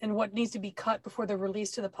and what needs to be cut before they're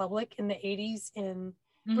released to the public in the 80s in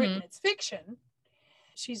Britain. It's fiction.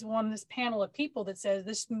 She's one of this panel of people that says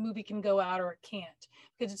this movie can go out or it can't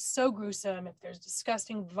because it's so gruesome. If there's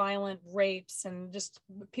disgusting, violent rapes and just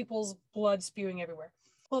people's blood spewing everywhere.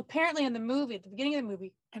 Well, apparently in the movie, at the beginning of the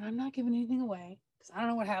movie, and I'm not giving anything away because I don't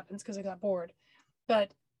know what happens because I got bored,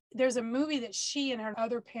 but there's a movie that she and her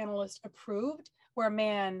other panelists approved where a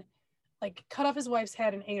man like cut off his wife's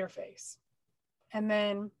head and ate her face. And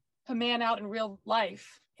then a man out in real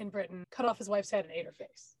life in Britain cut off his wife's head and ate her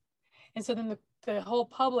face. And so then the whole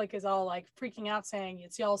public is all like freaking out saying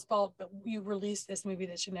it's y'all's fault, but you released this movie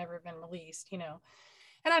that should never have been released, And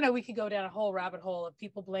I know we could go down a whole rabbit hole of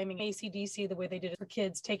people blaming AC/DC the way they did it for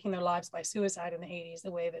kids taking their lives by suicide in the 80s,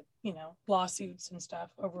 the way that, lawsuits and stuff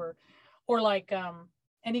over, or like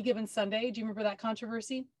Any Given Sunday. Do you remember that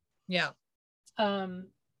controversy? Yeah.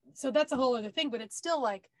 So that's a whole other thing, but it's still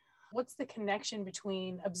like, what's the connection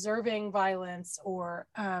between observing violence or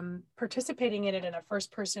participating in it in a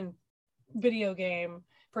first-person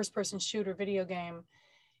shooter video game?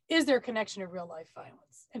 Is there a connection to real life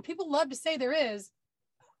violence? And people love to say there is.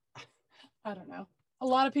 I don't know. A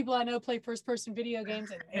lot of people I know play first-person video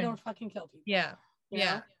games and they don't fucking kill people. Yeah.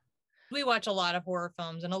 Yeah. We watch a lot of horror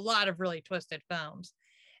films and a lot of really twisted films.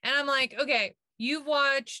 And I'm like, okay, you've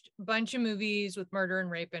watched a bunch of movies with murder and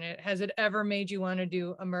rape in it. Has it ever made you want to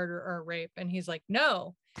do a murder or a rape? And he's like,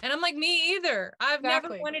 no. And I'm like, me either. I've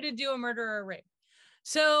never wanted to do a murder or a rape.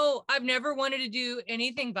 So I've never wanted to do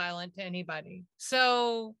anything violent to anybody.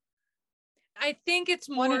 So I think it's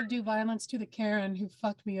more wanted to do violence to the Karen who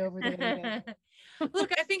fucked me over the other day.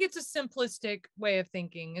 Look, I think it's a simplistic way of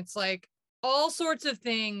thinking. It's like all sorts of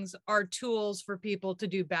things are tools for people to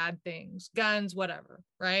do bad things, guns, whatever,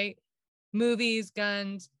 right? Movies,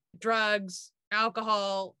 guns, drugs,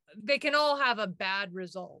 alcohol, they can all have a bad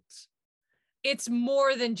result. It's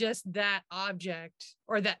more than just that object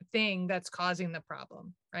or that thing that's causing the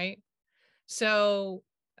problem, right? So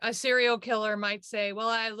a serial killer might say, well,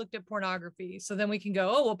 I looked at pornography. So then we can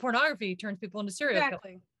go, oh, well, pornography turns people into serial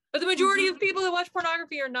killers. But the majority of people that watch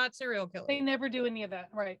pornography are not serial killers. They never do any of that.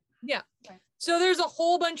 Right. Yeah. Right. So there's a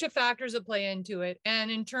whole bunch of factors that play into it.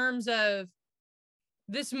 And in terms of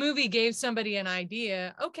this movie gave somebody an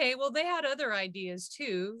idea. Okay, well, they had other ideas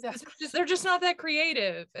too. Exactly. They're just not that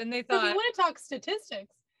creative. And they thought, if you want to talk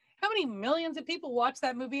statistics, how many millions of people watched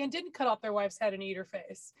that movie and didn't cut off their wife's head and eat her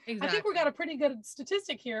face? Exactly. I think we got a pretty good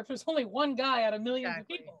statistic here if there's only one guy out of millions of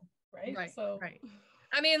people, right? Right.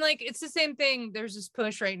 I mean, like, it's the same thing. There's this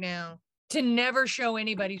push right now to never show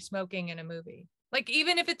anybody smoking in a movie. Like,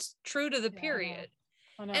 even if it's true to the period.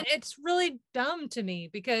 I know. And it's really dumb to me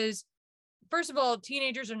because, first of all,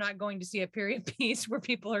 teenagers are not going to see a period piece where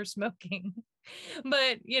people are smoking.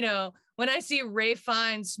 But, when I see Ralph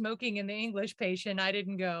Fiennes smoking in The English Patient, I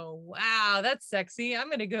didn't go, wow, that's sexy. I'm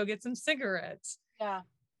going to go get some cigarettes. Yeah.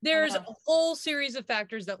 There's a whole series of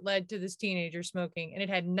factors that led to this teenager smoking, and it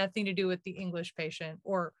had nothing to do with The English Patient.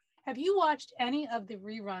 Or have you watched any of the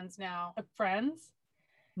reruns now of Friends?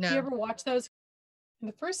 No. Do you ever watch those? In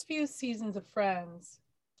the first few seasons of Friends,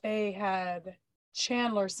 they had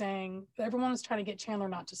Chandler saying everyone was trying to get Chandler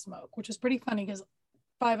not to smoke, which was pretty funny because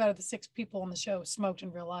 5 out of the 6 people on the show smoked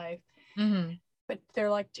in real life. Mm-hmm. But they're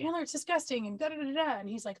like, Chandler, it's disgusting, and da-da-da-da. And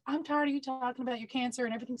he's like, I'm tired of you talking about your cancer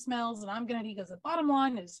and everything smells, and he goes, the bottom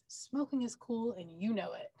line is smoking is cool, and you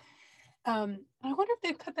know it. I wonder if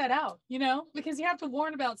they've cut that out, because you have to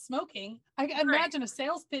warn about smoking. I imagine a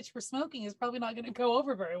sales pitch for smoking is probably not going to go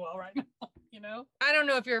over very well right now, I don't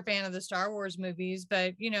know if you're a fan of the Star Wars movies,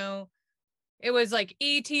 but it was like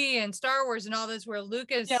E.T. and Star Wars and all this where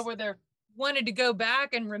Lucas where they're wanted to go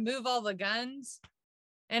back and remove all the guns.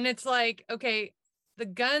 And it's like, okay, the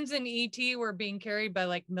guns in E.T. were being carried by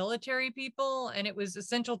like military people and it was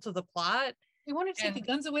essential to the plot. They wanted to take the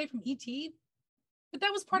guns away from E.T., but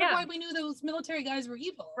that was part of why we knew those military guys were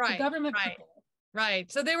evil. Right. The government people. Right.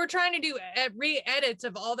 So they were trying to do re-edits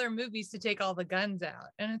of all their movies to take all the guns out.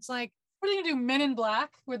 And it's like, what are they gonna do? Men in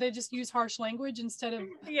Black, where they just use harsh language instead of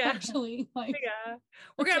actually like. Yeah,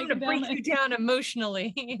 we're gonna break you down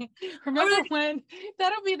emotionally. Remember when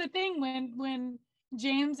that'll be the thing when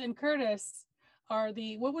James and Curtis are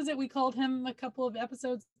what was it we called him a couple of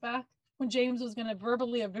episodes back when James was gonna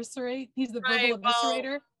verbally eviscerate? He's the verbal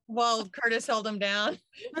eviscerator. While Curtis held him down.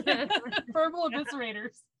 Verbal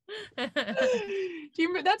eviscerators. Do you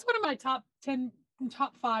remember? That's one of my top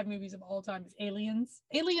 5 movies of all time is Aliens.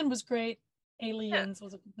 Alien was great. Aliens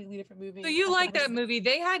was a completely different movie. So you like that movie?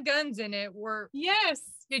 They had guns in it. Yes.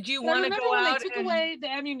 Did you want to go out? They took away the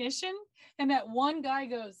ammunition, and that one guy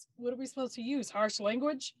goes, "What are we supposed to use? Harsh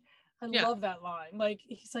language." I love that line. Like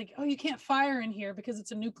he's like, "Oh, you can't fire in here because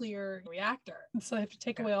it's a nuclear reactor, and so I have to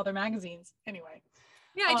take away all their magazines." Anyway.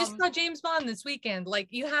 Yeah, I just saw James Bond this weekend. Like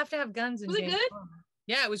you have to have guns in. Was it good? Bond.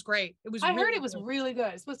 Yeah, it was great. It was. I heard it was really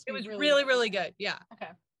good. It was really good. Yeah.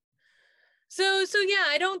 Okay. So yeah,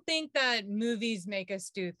 I don't think that movies make us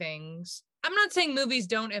do things. I'm not saying movies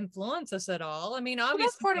don't influence us at all. I mean, obviously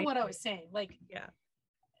that's part of what I was saying. Like,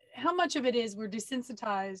 how much of it is we're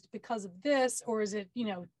desensitized because of this, or is it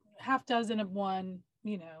half dozen of one?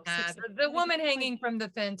 The woman hanging from the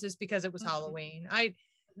fence is because it was Halloween.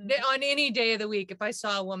 On any day of the week, if I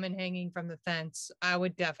saw a woman hanging from the fence, I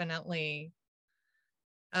would definitely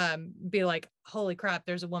be like, holy crap,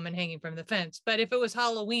 there's a woman hanging from the fence. But if it was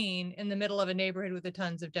Halloween in the middle of a neighborhood with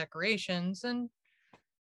tons of decorations, and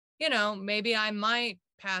maybe I might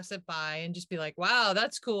pass it by and just be like, wow,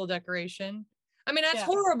 that's cool decoration. I mean, that's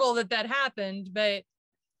horrible that happened, but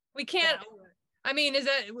we can't. I mean, is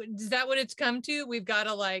that what it's come to? We've got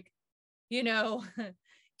to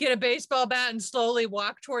get a baseball bat and slowly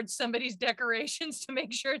walk towards somebody's decorations to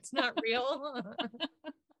make sure it's not real.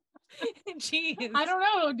 Jeez. I don't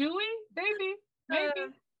know. Do we? Maybe.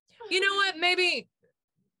 You know what? Maybe,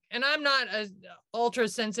 and I'm not an ultra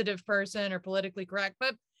sensitive person or politically correct,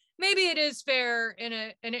 but maybe it is fair in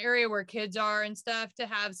an area where kids are and stuff to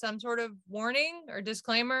have some sort of warning or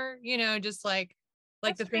disclaimer, just like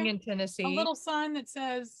the thing in Tennessee. A little sign that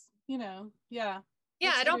says,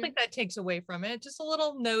 Yeah, I don't think that takes away from it. Just a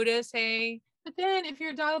little notice, hey. But then if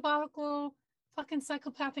you're a diabolical fucking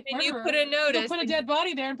psychopathic murderer, you put a notice. Put a dead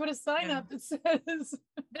body there and put a sign up that says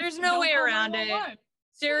there's no way around it.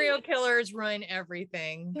 Serial killers ruin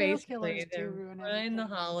everything. Basically, they ruin the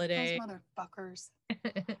holiday. Those motherfuckers.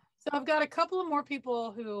 So I've got a couple of more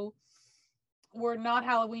people who were not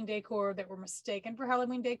Halloween decor that were mistaken for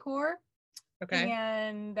Halloween decor. Okay.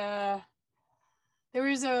 And there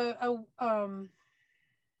was Can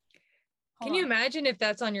you imagine if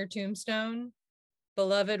that's on your tombstone?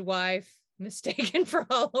 Beloved wife, mistaken for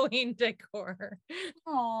Halloween decor.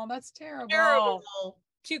 Oh, that's terrible. Terrible.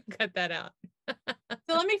 You can cut that out.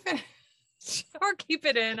 So let me finish. Or keep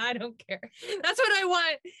it in. I don't care. That's what I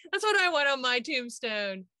want. That's what I want on my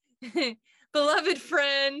tombstone. Beloved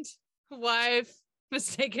friend, wife,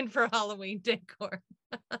 mistaken for Halloween decor.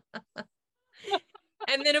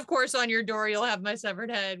 And then, of course, on your door, you'll have my severed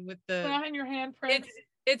head with the behind your handprint.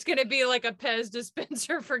 It's going to be like a Pez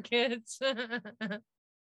dispenser for kids.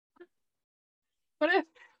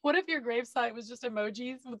 What if your gravesite was just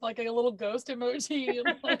emojis with like a little ghost emoji,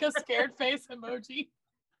 like a scared face emoji?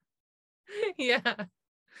 Yeah.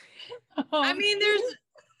 I mean,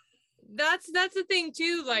 that's the thing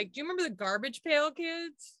too. Like, do you remember the Garbage Pail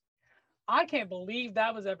Kids? I can't believe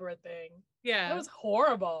that was ever a thing. Yeah. That was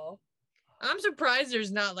horrible. I'm surprised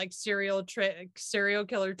there's not like serial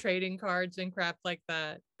killer trading cards and crap like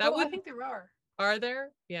that. I think there are. Are there?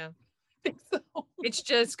 Yeah. I think so. It's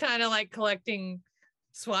just kind of like collecting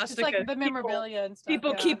swastikas. It's like the memorabilia and stuff.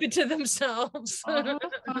 People keep it to themselves.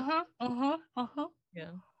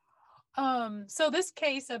 Yeah. So this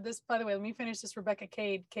case of this, by the way, let me finish this Rebecca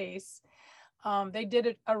Cade case. They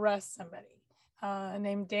did arrest somebody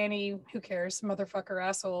named Danny, who cares, motherfucker,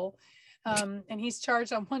 asshole. And he's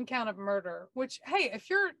charged on 1 count of murder, which, hey, if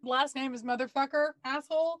your last name is motherfucker,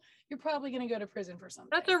 asshole, you're probably going to go to prison for something.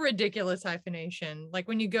 That's a ridiculous hyphenation. Like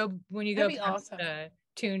when you go That'd be awesome.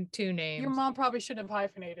 two names. Your mom probably should have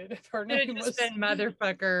hyphenated if her Could name have was just been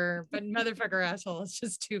motherfucker, but motherfucker asshole is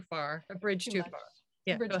just too far. A bridge too far.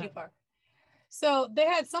 Yeah, bridge too far. So they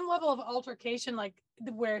had some level of altercation, like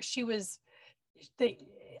where she was.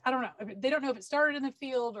 I don't know. They don't know if it started in the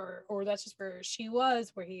field or that's just where she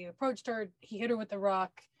was. Where he approached her, he hit her with the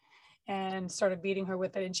rock, and started beating her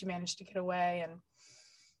with it, and she managed to get away. And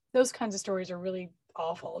those kinds of stories are really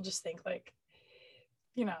awful. Just think like,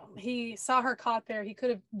 you know, he saw her caught there. He could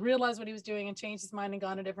have realized what he was doing and changed his mind and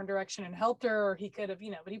gone a different direction and helped her, or he could have,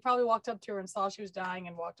 you know, but he probably walked up to her and saw she was dying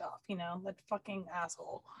and walked off, you know, that fucking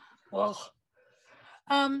asshole. Ugh.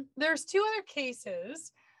 There's two other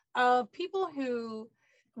cases of people who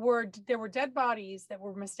there were dead bodies that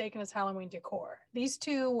were mistaken as Halloween decor. These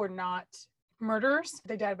two were not murders.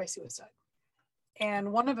 They died by suicide.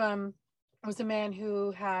 And one of them was a man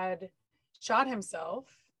who had shot himself,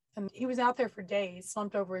 and he was out there for days,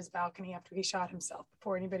 slumped over his balcony after he shot himself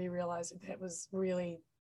before anybody realized that it was really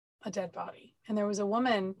a dead body. And there was a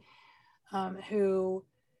woman who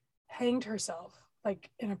hanged herself like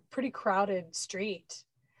in a pretty crowded street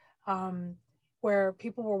where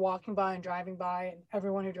people were walking by and driving by, and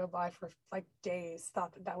everyone who drove by for like days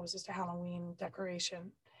thought that that was just a Halloween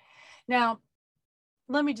decoration. Now,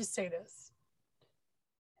 let me just say this.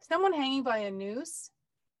 Someone hanging by a noose,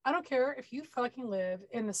 I don't care if you fucking live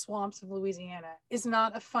in the swamps of Louisiana, is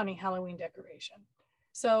not a funny Halloween decoration.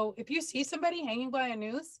 So if you see somebody hanging by a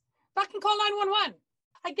noose, fucking call 911.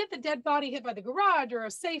 I get the dead body hit by the garage or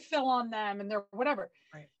a safe fell on them and they're whatever.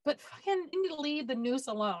 Right. But fucking you need to leave the noose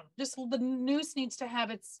alone. Just the noose needs to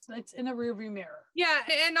have it's in the rearview mirror. Yeah,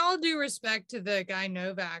 and all due respect to the guy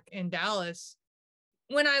Novak in Dallas,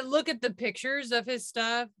 when I look at the pictures of his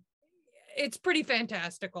stuff, it's pretty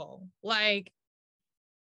fantastical. Like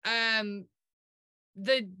the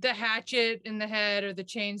hatchet in the head or the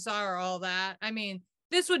chainsaw or all that. I mean,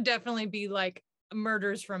 this would definitely be like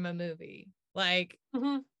murders from a movie. Like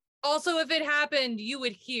also if it happened, you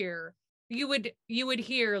would hear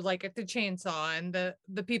like at the chainsaw and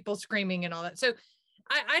the people screaming and all that. So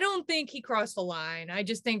I don't think he crossed the line. I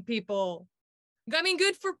just think people, I mean,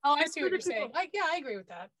 good for. Oh, I see what you're saying. I agree with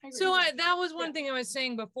that. That was one thing I was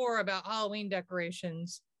saying before about Halloween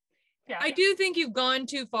decorations. Yeah. I do think you've gone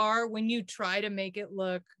too far when you try to make it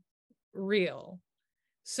look real.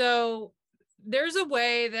 So there's a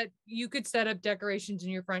way that you could set up decorations in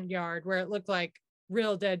your front yard where it looked like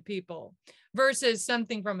real dead people versus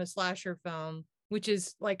something from a slasher film, which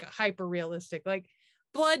is like hyper realistic. Like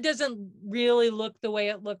blood doesn't really look the way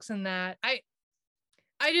it looks in that.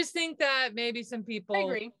 I just think that maybe some people. I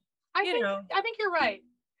agree. I think you're right.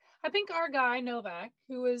 I think our guy Novak,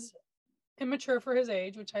 who is immature for his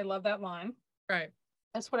age, which I love that line. Right.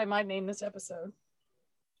 That's what I might name this episode.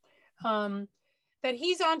 That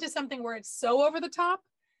he's onto something where it's so over the top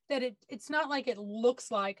that it's not like it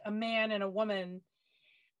looks like a man and a woman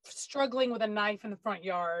struggling with a knife in the front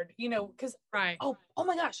yard, you know, because right. Oh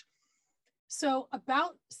my gosh. So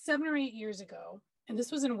about 7 or 8 years ago, and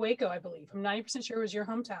this was in Waco, I believe, I'm 90% sure it was your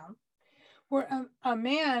hometown, where a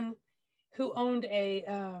man who owned a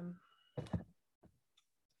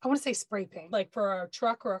I want to say spray paint, like for a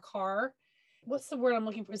truck or a car. What's the word I'm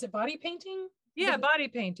looking for? Is it body painting? Yeah, body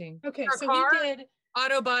painting. Okay, for so car, he did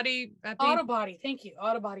auto body. Auto body, thank you,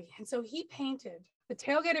 auto body. And so he painted, the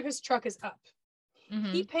tailgate of his truck is up.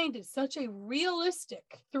 He painted such a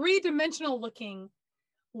realistic, 3-dimensional looking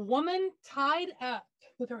woman tied up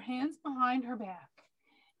with her hands behind her back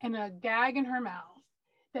and a gag in her mouth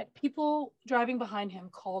that people driving behind him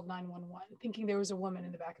called 911 thinking there was a woman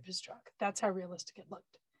in the back of his truck. That's how realistic it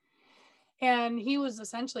looked. And he was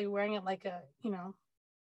essentially wearing it like a, you know,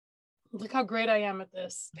 look how great I am at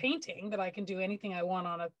this painting, that I can do anything I want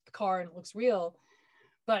on a car and it looks real.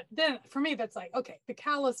 But then for me, that's like, okay, the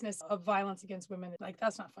callousness of violence against women, like,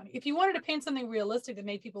 that's not funny. If you wanted to paint something realistic that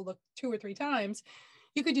made people look 2 or 3 times,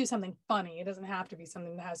 you could do something funny. It doesn't have to be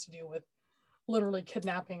something that has to do with literally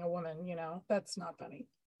kidnapping a woman, you know, that's not funny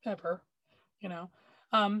ever, you know?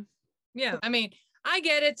 Yeah, I mean, I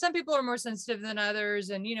get it. Some people are more sensitive than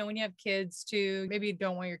others. And, you know, when you have kids too, maybe you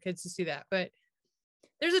don't want your kids to see that, but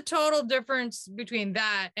there's a total difference between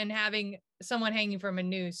that and having someone hanging from a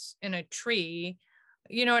noose in a tree,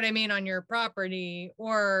 you know what I mean, on your property,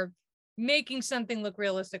 or making something look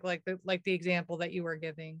realistic like the example that you were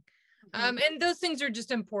giving. And those things are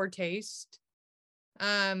just in poor taste.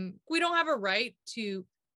 We don't have a right to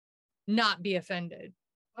not be offended.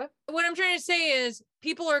 What I'm trying to say is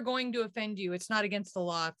people are going to offend you. It's not against the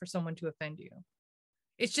law for someone to offend you.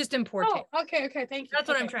 It's just in poor taste. Okay, thank you. That's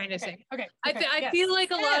what I'm trying to say. Okay. I feel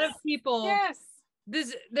like a lot of people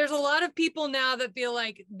there's a lot of people now that feel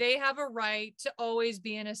like they have a right to always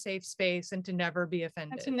be in a safe space and to never be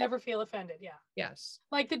offended. And to never feel offended. Yeah. Yes.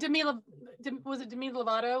 Like the Demi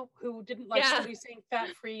Lovato who didn't like somebody saying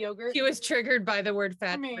fat-free yogurt. She was triggered by the word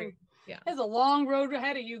fat-free. I mean, yeah. There's a long road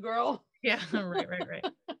ahead of you, girl. Yeah. Right. Right.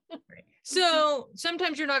 So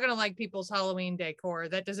sometimes you're not going to like people's Halloween decor.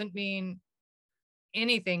 That doesn't mean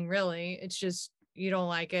anything really. It's just, you don't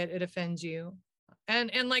like it. It offends you.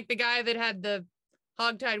 And like the guy that had the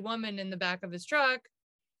hogtied woman in the back of his truck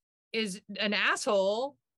is an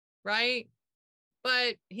asshole, right?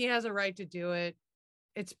 But he has a right to do it.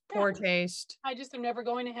 It's poor taste. I just am never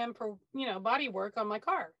going to him for, body work on my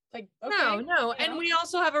car. Like, okay, no. And we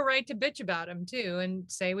also have a right to bitch about him too and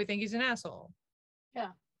say we think he's an asshole.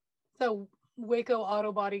 Yeah. So Waco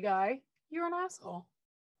auto body guy, you're an asshole.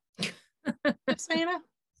 Santa.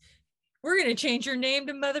 We're going to change your name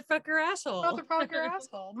to motherfucker asshole. Motherfucker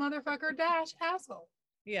asshole. Motherfucker dash asshole.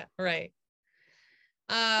 Yeah, right.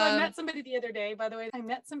 So I met somebody the other day, by the way. I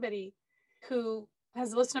met somebody who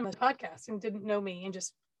has listened to my podcast and didn't know me and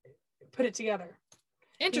just put it together.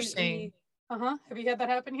 Interesting. Have you had that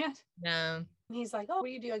happen yet? No. And he's like, oh, what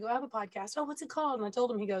do you do? I go, I have a podcast. Oh, what's it called? And I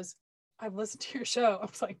told him, he goes, I've listened to your show. I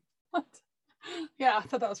was like, what? Yeah, I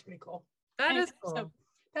thought that was pretty cool. That is cool. So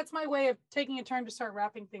that's my way of taking a turn to start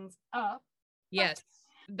wrapping things up. Yes.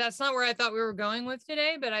 That's not where I thought we were going with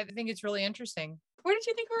today, but I think it's really interesting. Where did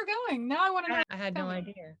you think we were going? Now I want to know. I had no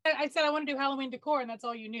idea. I said I want to do Halloween decor, and that's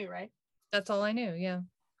all you knew, right? That's all I knew, yeah.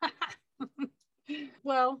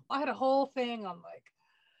 Well, I had a whole thing on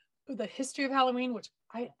like the history of Halloween, which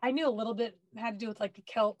I knew a little bit had to do with like the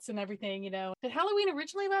Celts and everything, But Halloween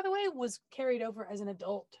originally, by the way, was carried over as an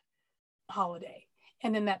adult holiday.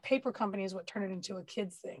 And then that paper company is what turned it into a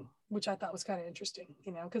kids thing, which I thought was kind of interesting,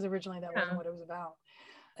 because originally that wasn't what it was about.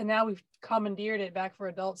 And now we've commandeered it back for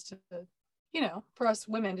adults to, for us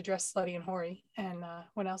women to dress slutty and hoary. And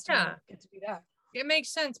when else do we get to do that? It makes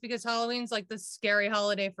sense because Halloween's like the scary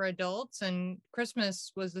holiday for adults and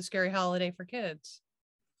Christmas was the scary holiday for kids.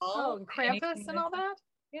 Oh, and Krampus and all that?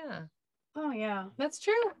 Yeah. Oh, yeah. That's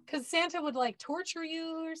true. Because Santa would like torture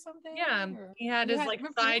you or something. Yeah. He had his like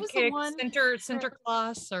sidekick, Center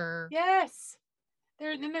Claus or. Yes.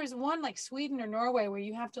 Then there's one like Sweden or Norway where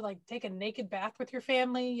you have to like take a naked bath with your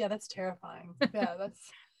family. Yeah, that's terrifying. Yeah, that's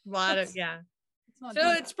a lot of, yeah.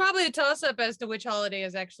 So it's probably a toss up as to which holiday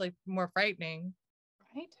is actually more frightening.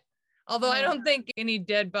 Right. Although I don't think any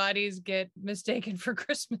dead bodies get mistaken for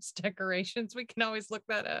Christmas decorations. We can always look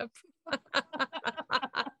that up.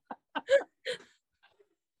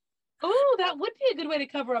 Oh, that would be a good way to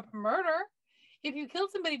cover up a murder. If you kill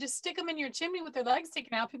somebody, just stick them in your chimney with their legs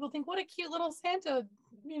taken out. People think, what a cute little Santa,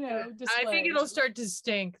 display. I think it'll start to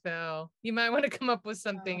stink, though. You might want to come up with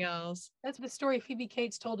something else. That's the story Phoebe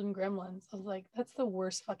Cates told in Gremlins. I was like, that's the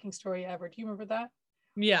worst fucking story ever. Do you remember that?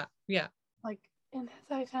 Yeah. Like, and that's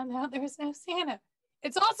how I found out there was no Santa.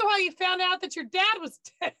 It's also how you found out that your dad was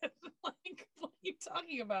dead. Like, what are you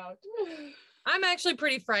talking about? I'm actually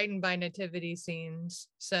pretty frightened by nativity scenes.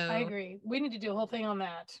 So I agree. We need to do a whole thing on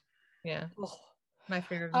that. Yeah. Oh, my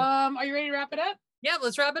favorite. Are you ready to wrap it up? Yeah,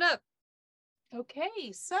 let's wrap it up.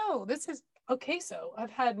 Okay, so this is queso.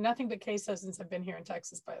 I've had nothing but queso since I've been here in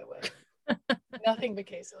Texas, by the way. Nothing but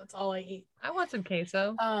queso. That's all I eat. I want some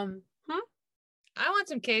queso. I want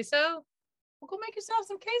some queso. Well, go make yourself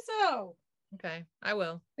some queso. Okay, I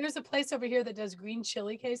will. There's a place over here that does green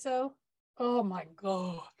chili queso. Oh my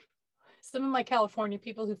God. Some of my California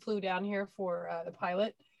people who flew down here for the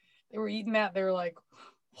pilot, they were eating that. They were like,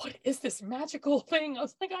 what is this magical thing? I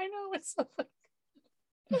was like, I know, it's so funny.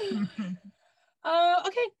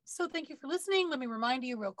 Okay, so thank you for listening. Let me remind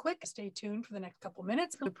you real quick, stay tuned for the next couple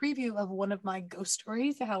minutes for a preview of one of my ghost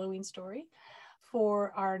stories, a Halloween story,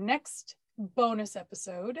 for our next bonus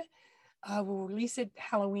episode. We'll release it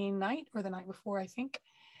Halloween night or the night before, I think.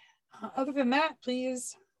 Other than that,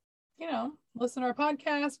 please, listen to our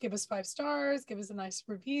podcast, give us 5 stars, give us a nice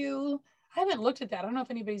review. I haven't looked at that. I don't know if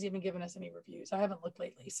anybody's even given us any reviews. I haven't looked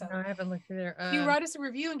lately. So no, I haven't looked either. If you write us a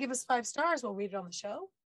review and give us 5 stars, we'll read it on the show.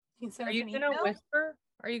 You can send us an email.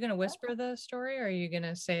 Are you gonna whisper the story, or are you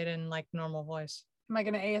gonna say it in like normal voice? Am I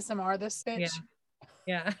gonna ASMR this bitch?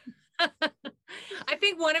 Yeah. I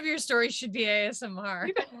think one of your stories should be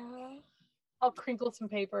ASMR. I'll crinkle some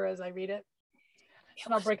paper as I read it.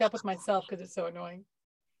 And I'll break up with myself because it's so annoying.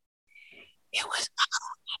 It was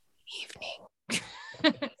evening.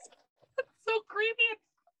 So creepy.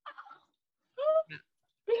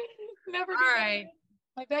 Never. All right.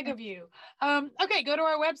 I beg of you. Okay, go to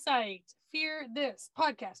our website,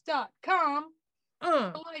 fearthispodcast.com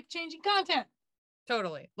for life-changing content.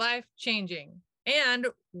 Totally. Life-changing. And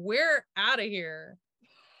we're out of here.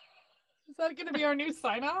 Is that going to be our new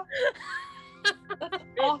sign off? That's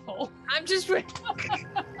awful. I'm just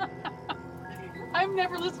I'm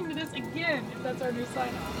never listening to this again if that's our new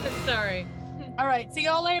sign off. sorry. All right. See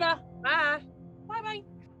y'all later. Bye. Bye bye.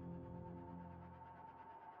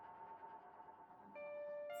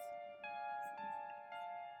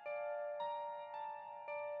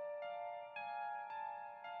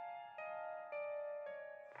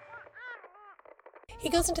 He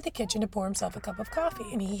goes into the kitchen to pour himself a cup of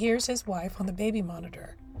coffee, and he hears his wife on the baby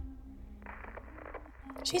monitor.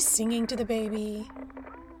 She's singing to the baby,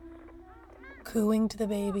 cooing to the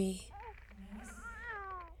baby.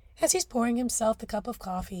 As he's pouring himself the cup of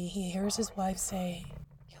coffee, he hears his wife say,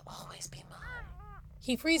 "You'll always be mine."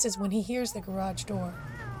 He freezes when he hears the garage door.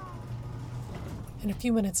 And a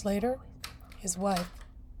few minutes later, his wife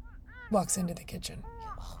walks into the kitchen.